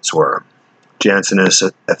opponents were.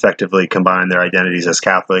 Jansenists effectively combined their identities as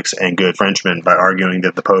Catholics and good Frenchmen by arguing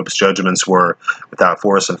that the Pope's judgments were without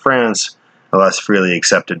force in France, unless freely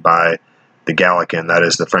accepted by the Gallican, that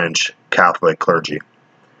is, the French Catholic clergy.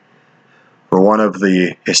 For one of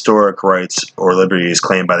the historic rights or liberties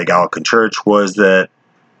claimed by the Gallican Church was that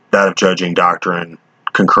of judging doctrine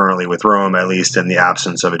concurrently with Rome, at least in the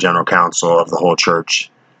absence of a general council of the whole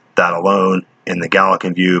Church. That alone, in the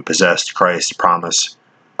Gallican view, possessed Christ's promise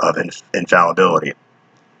of infallibility.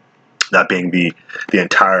 That being the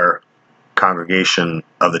entire congregation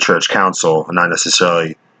of the Church Council, not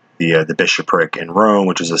necessarily the bishopric in Rome,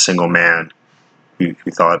 which is a single man who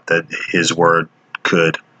thought that his word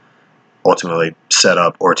could ultimately set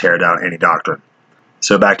up or tear down any doctrine.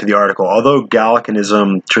 So back to the article. Although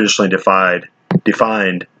Gallicanism traditionally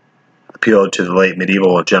appealed to the late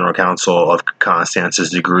medieval General Council of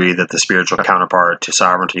Constance's degree that the spiritual counterpart to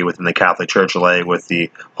sovereignty within the Catholic Church lay with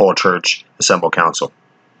the whole Church Assembled Council.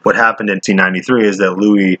 What happened in 1693 is that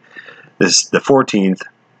Louis XIV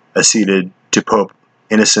acceded to Pope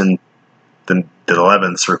Innocent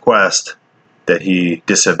XI's request that he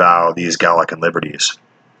disavow these Gallican liberties,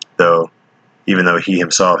 even though he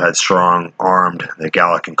himself had strong-armed the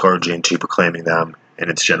Gallican clergy into proclaiming them in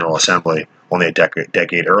its General Assembly only a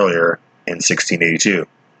decade earlier in 1682.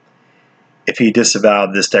 If he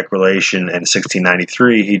disavowed this declaration in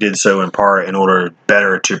 1693, he did so in part in order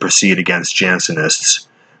better to proceed against Jansenists,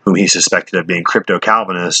 whom he suspected of being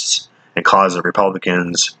crypto-Calvinists and closet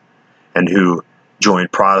Republicans, and who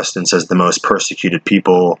joined Protestants as the most persecuted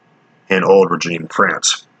people in old regime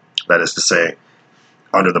France, that is to say,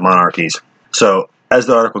 under the monarchies. So, as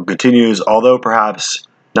the article continues, although perhaps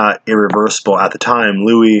not irreversible at the time,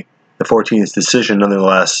 Louis XIV's decision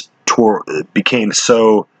nonetheless became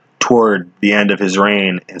so toward the end of his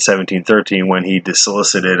reign in 1713 when he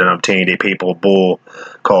solicited and obtained a papal bull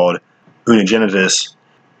called Unigenitus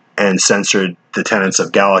and censored the tenets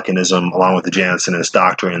of Gallicanism along with the Jansenist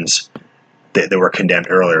doctrines that were condemned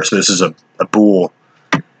earlier. So this is a bull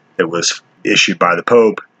that was issued by the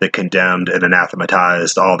Pope that condemned and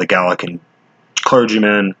anathematized all the Gallican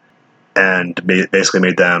clergymen and basically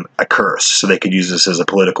made them a curse, so they could use this as a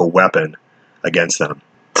political weapon against them.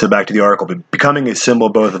 So back to the article. Becoming a symbol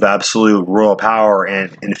both of absolute royal power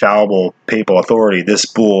and infallible papal authority, this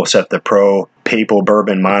bull set the pro-papal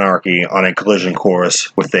Bourbon monarchy on a collision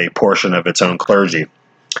course with a portion of its own clergy,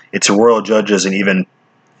 its royal judges, and even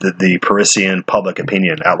the Parisian public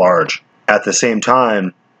opinion at large. At the same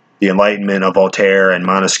time, the Enlightenment of Voltaire and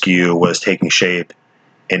Montesquieu was taking shape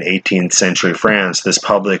in 18th century France. This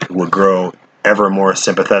public would grow ever more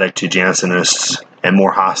sympathetic to Jansenists and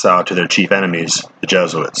more hostile to their chief enemies, the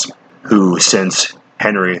Jesuits, who, since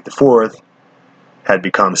Henry IV, had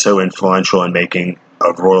become so influential in making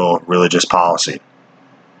of royal religious policy.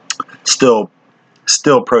 Still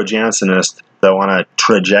pro-Jansenist, though on a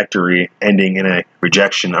trajectory ending in a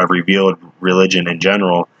rejection of revealed religion in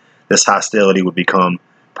general, this hostility would become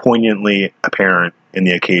poignantly apparent in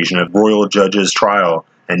the occasion of royal judges' trial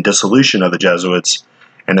and dissolution of the Jesuits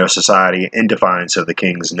and their society in defiance of the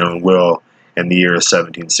king's known will in the year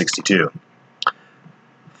 1762.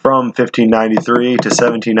 From 1593 to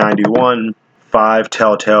 1791, 5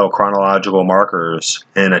 telltale chronological markers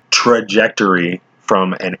in a trajectory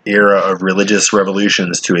from an era of religious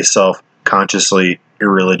revolutions to a self-consciously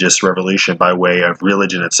irreligious revolution by way of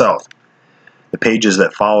religion itself. The pages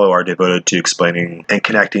that follow are devoted to explaining and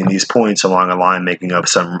connecting these points along a line making up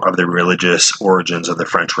some of the religious origins of the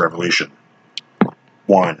French Revolution.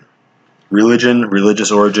 1. Religion, religious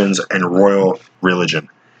origins, and royal religion.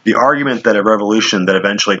 The argument that a revolution that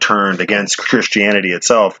eventually turned against Christianity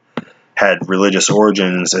itself had religious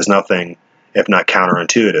origins is nothing if not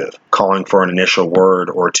counterintuitive, calling for an initial word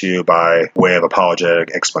or two by way of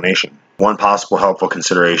apologetic explanation. One possible helpful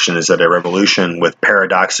consideration is that a revolution with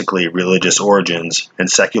paradoxically religious origins and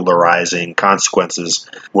secularizing consequences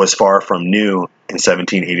was far from new in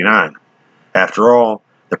 1789. After all,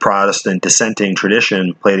 the Protestant dissenting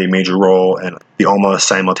tradition played a major role in the almost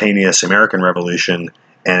simultaneous American Revolution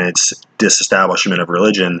and its disestablishment of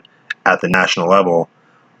religion at the national level,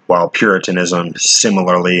 while Puritanism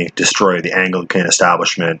similarly destroyed the Anglican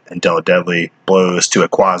establishment and dealt deadly blows to a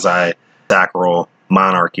quasi-sacral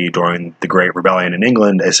monarchy during the Great Rebellion in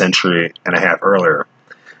England a century and a half earlier.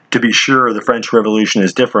 To be sure, the French Revolution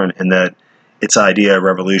is different in that its idea of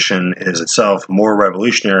revolution is itself more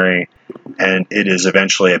revolutionary, and it is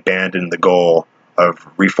eventually abandoned the goal of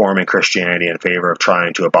reforming Christianity in favor of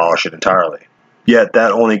trying to abolish it entirely. Yet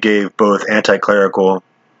that only gave both anti-clerical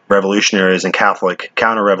revolutionaries and Catholic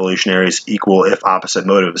counter-revolutionaries equal, if opposite,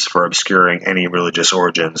 motives for obscuring any religious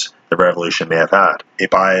origins the revolution may have had, a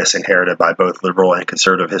bias inherited by both liberal and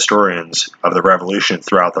conservative historians of the revolution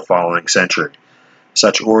throughout the following century.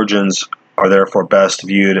 Such origins are therefore best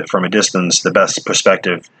viewed from a distance, the best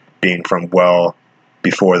perspective being from well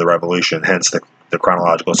before the revolution, hence the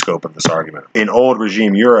chronological scope of this argument. In old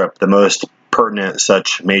regime Europe, the most pertinent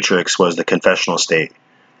such matrix was the confessional state.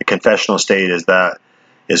 The confessional state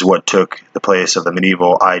is what took the place of the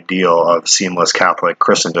medieval ideal of seamless Catholic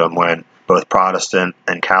Christendom when both Protestant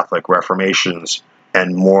and Catholic reformations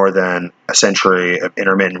and more than a century of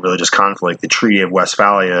intermittent religious conflict, the Treaty of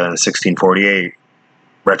Westphalia in 1648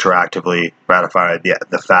 retroactively ratified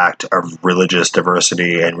the fact of religious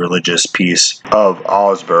diversity and religious peace of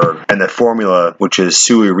Augsburg, and the formula, which is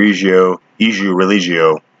sui regio, igiu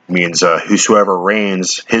religio, means whosoever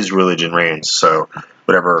reigns, his religion reigns. So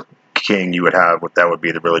whatever king you would have, that would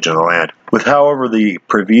be the religion of the land. With, however, the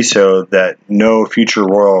proviso that no future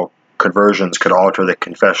royal conversions could alter the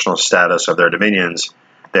confessional status of their dominions,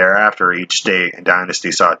 thereafter each state and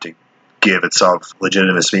dynasty sought to give itself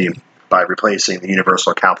legitimacy by replacing the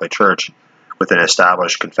universal Catholic Church with an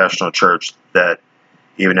established confessional church that,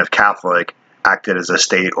 even if Catholic, acted as a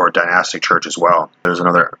state or dynastic church as well. There's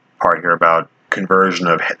another part here about conversion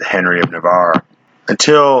of Henry of Navarre.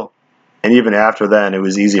 Until and even after then, it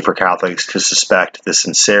was easy for Catholics to suspect the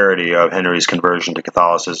sincerity of Henry's conversion to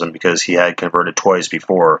Catholicism because he had converted twice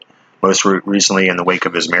before, most recently in the wake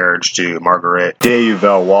of his marriage to Marguerite de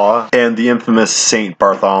Valois and the infamous St.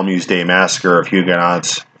 Bartholomew's Day massacre of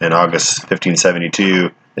Huguenots in August 1572.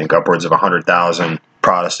 I think upwards of 100,000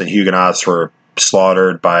 Protestant Huguenots were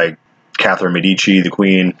slaughtered by Catherine Medici, the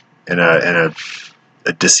Queen, in a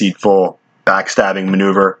deceitful, backstabbing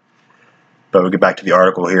maneuver. But we'll get back to the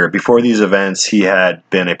article here. Before these events, he had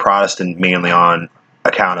been a Protestant mainly on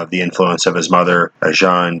account of the influence of his mother,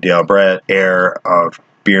 Jeanne d'Albret, heir of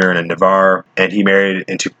Béarn and Navarre, and he married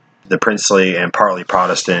into the princely and partly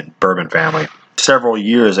Protestant Bourbon family. Several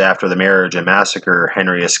years after the marriage and massacre,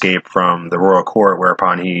 Henry escaped from the royal court,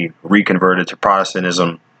 whereupon he reconverted to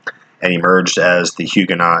Protestantism and emerged as the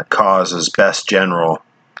Huguenot cause's best general,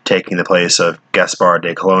 taking the place of Gaspard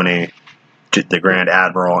de Coligny, the Grand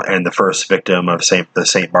Admiral and the first victim of the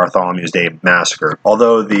St. Bartholomew's Day massacre.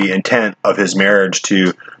 Although the intent of his marriage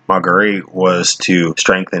to Marguerite was to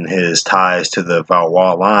strengthen his ties to the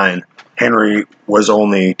Valois line, Henry was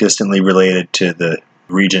only distantly related to the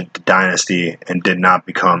regent dynasty and did not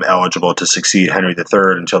become eligible to succeed Henry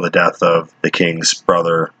III until the death of the king's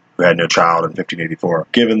brother, who had no child, in 1584.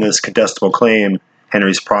 Given this contestable claim,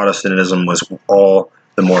 Henry's Protestantism was all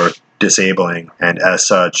the more disabling, and as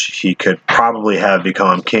such, he could probably have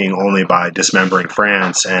become king only by dismembering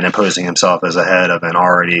France and imposing himself as a head of an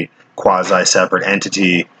already quasi-separate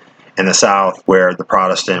entity in the south where the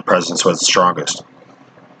Protestant presence was the strongest.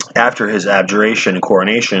 After his abjuration and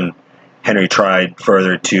coronation, Henry tried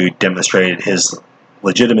further to demonstrate his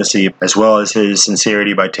legitimacy as well as his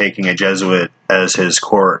sincerity by taking a Jesuit as his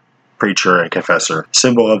court preacher and confessor.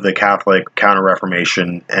 Symbol of the Catholic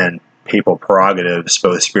Counter-Reformation and papal prerogatives,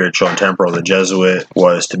 both spiritual and temporal, the Jesuit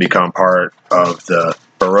was to become part of the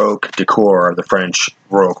Baroque decor of the French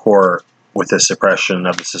royal court with the suppression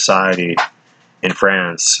of the society in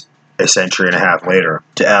France a century and a half later.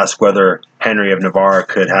 To ask whether Henry of Navarre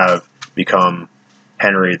could have become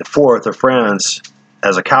Henry IV of France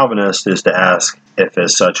as a Calvinist is to ask if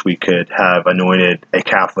as such we could have anointed a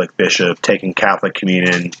Catholic bishop, taken Catholic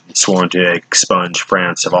communion, sworn to expunge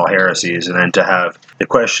France of all heresies, and then to have the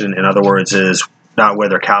question, in other words, is not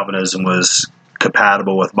whether Calvinism was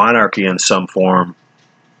compatible with monarchy in some form.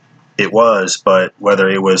 It was, but whether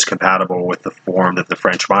it was compatible with the form that the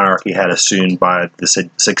French monarchy had assumed by the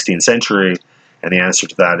 16th century, and the answer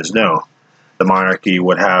to that is no. The monarchy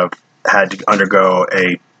would have had to undergo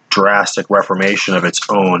a drastic reformation of its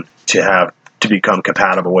own to become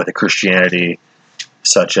compatible with a Christianity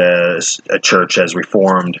such as a church as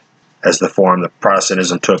reformed as the form that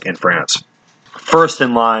Protestantism took in France. First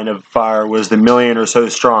in line of fire was the million or so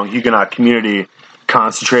strong Huguenot community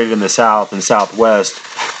concentrated in the South and Southwest,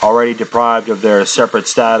 already deprived of their separate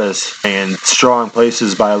status and strong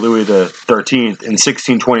places by Louis XIII. In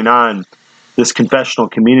 1629, this confessional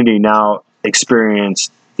community now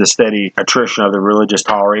experienced the steady attrition of the religious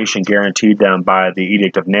toleration guaranteed them by the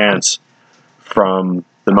Edict of Nantes from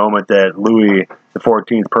the moment that Louis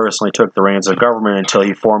XIV personally took the reins of government until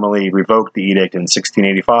he formally revoked the edict in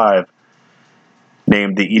 1685,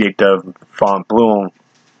 named the Edict of Fontainebleau.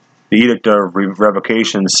 The Edict of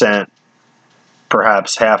Revocation sent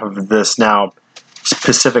perhaps half of this now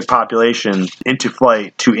Pacific population into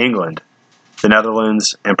flight to England, the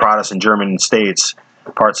Netherlands, and Protestant German states,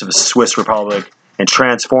 parts of the Swiss Republic, and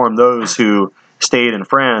transformed those who stayed in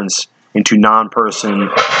France into non-person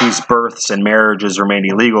whose births and marriages remained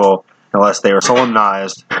illegal unless they were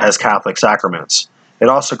solemnized as Catholic sacraments. It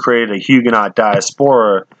also created a Huguenot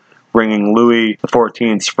diaspora, bringing Louis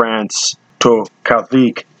XIV's France to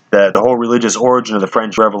Catholic, that the whole religious origin of the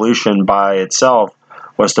French Revolution by itself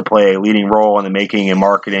was to play a leading role in the making and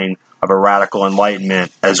marketing of a radical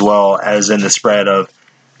enlightenment, as well as in the spread of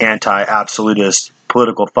anti-absolutist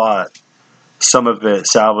political thought, some of it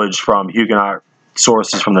salvaged from Huguenot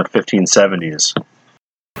sources from the 1570s.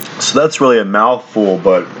 So that's really a mouthful,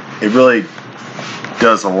 but it really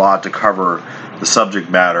does a lot to cover the subject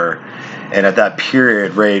matter. And at that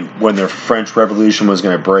period, right, when the French Revolution was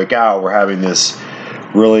going to break out, we're having this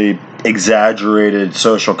really exaggerated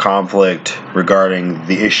social conflict regarding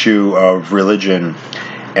the issue of religion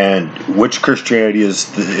and which Christianity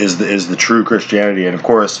is the true Christianity. And of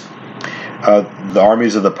course, the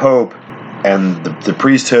armies of the Pope and the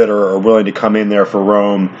priesthood are willing to come in there for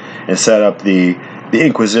Rome and set up the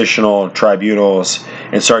inquisitional tribunals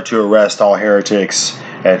and start to arrest all heretics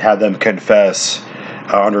and have them confess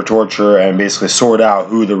under torture and basically sort out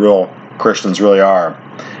who the real Christians really are.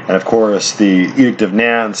 And of course, the Edict of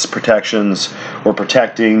Nantes protections were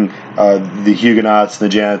protecting the Huguenots, the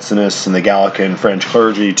Jansenists, and the Gallican French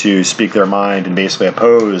clergy to speak their mind and basically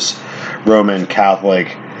oppose Roman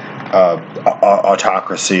Catholic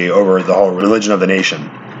autocracy over the whole religion of the nation.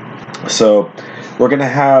 So we're going to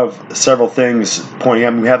have several things pointing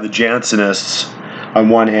out. We have the Jansenists on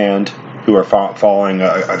one hand, who are following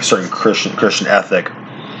a certain Christian ethic.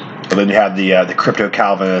 And then you have the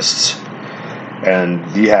crypto-Calvinists,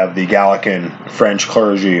 and you have the Gallican French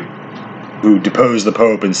clergy who depose the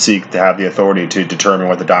Pope and seek to have the authority to determine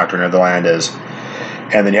what the doctrine of the land is.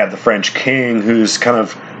 And then you have the French king who's kind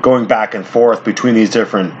of going back and forth between these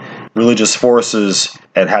different religious forces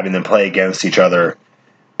and having them play against each other.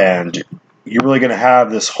 And you're really going to have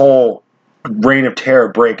this whole reign of terror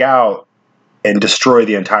break out and destroy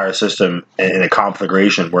the entire system in a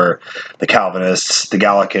conflagration where the Calvinists, the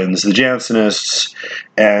Gallicans, the Jansenists,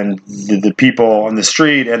 and the people on the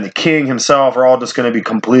street and the king himself are all just going to be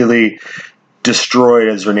completely destroyed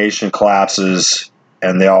as their nation collapses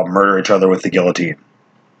and they all murder each other with the guillotine.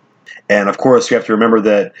 And of course, you have to remember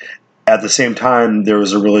that at the same time, there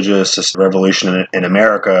was a religious revolution in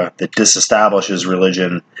America that disestablishes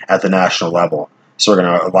religion at the national level. So we're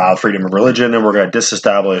going to allow freedom of religion, and we're going to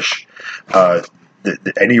disestablish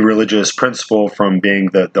any religious principle from being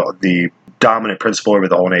the dominant principle over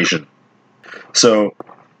the whole nation. So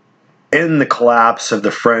in the collapse of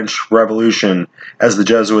the French Revolution, as the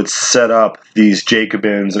Jesuits set up these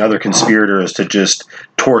Jacobins and other conspirators to just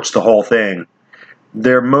torch the whole thing,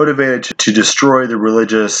 they're motivated to destroy the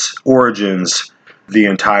religious origins. The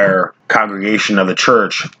entire congregation of the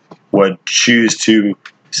church would choose to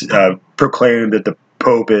proclaim that the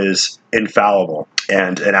Pope is infallible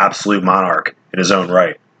and an absolute monarch in his own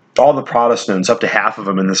right. All the Protestants, up to half of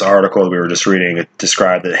them in this article that we were just reading, it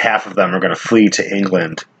described that half of them are going to flee to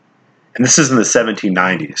England. And this is in the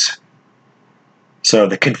 1790s. So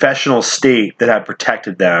the confessional state that had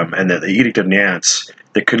protected them and the Edict of Nantes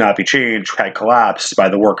that could not be changed had collapsed by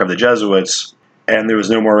the work of the Jesuits, and there was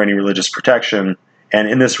no more any religious protection. And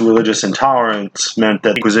in this religious intolerance meant that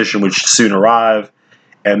the Inquisition would soon arrive,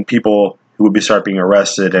 and people would start being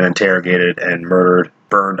arrested and interrogated and murdered,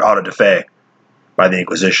 burned auto da fe. by the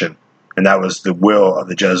Inquisition. And that was the will of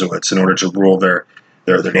the Jesuits in order to rule their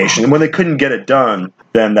nation. And when they couldn't get it done,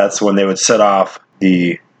 then that's when they would set off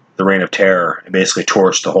the Reign of Terror and basically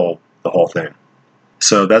torch the whole thing.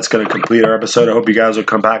 So that's going to complete our episode. I hope you guys will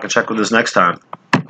come back and check with us next time.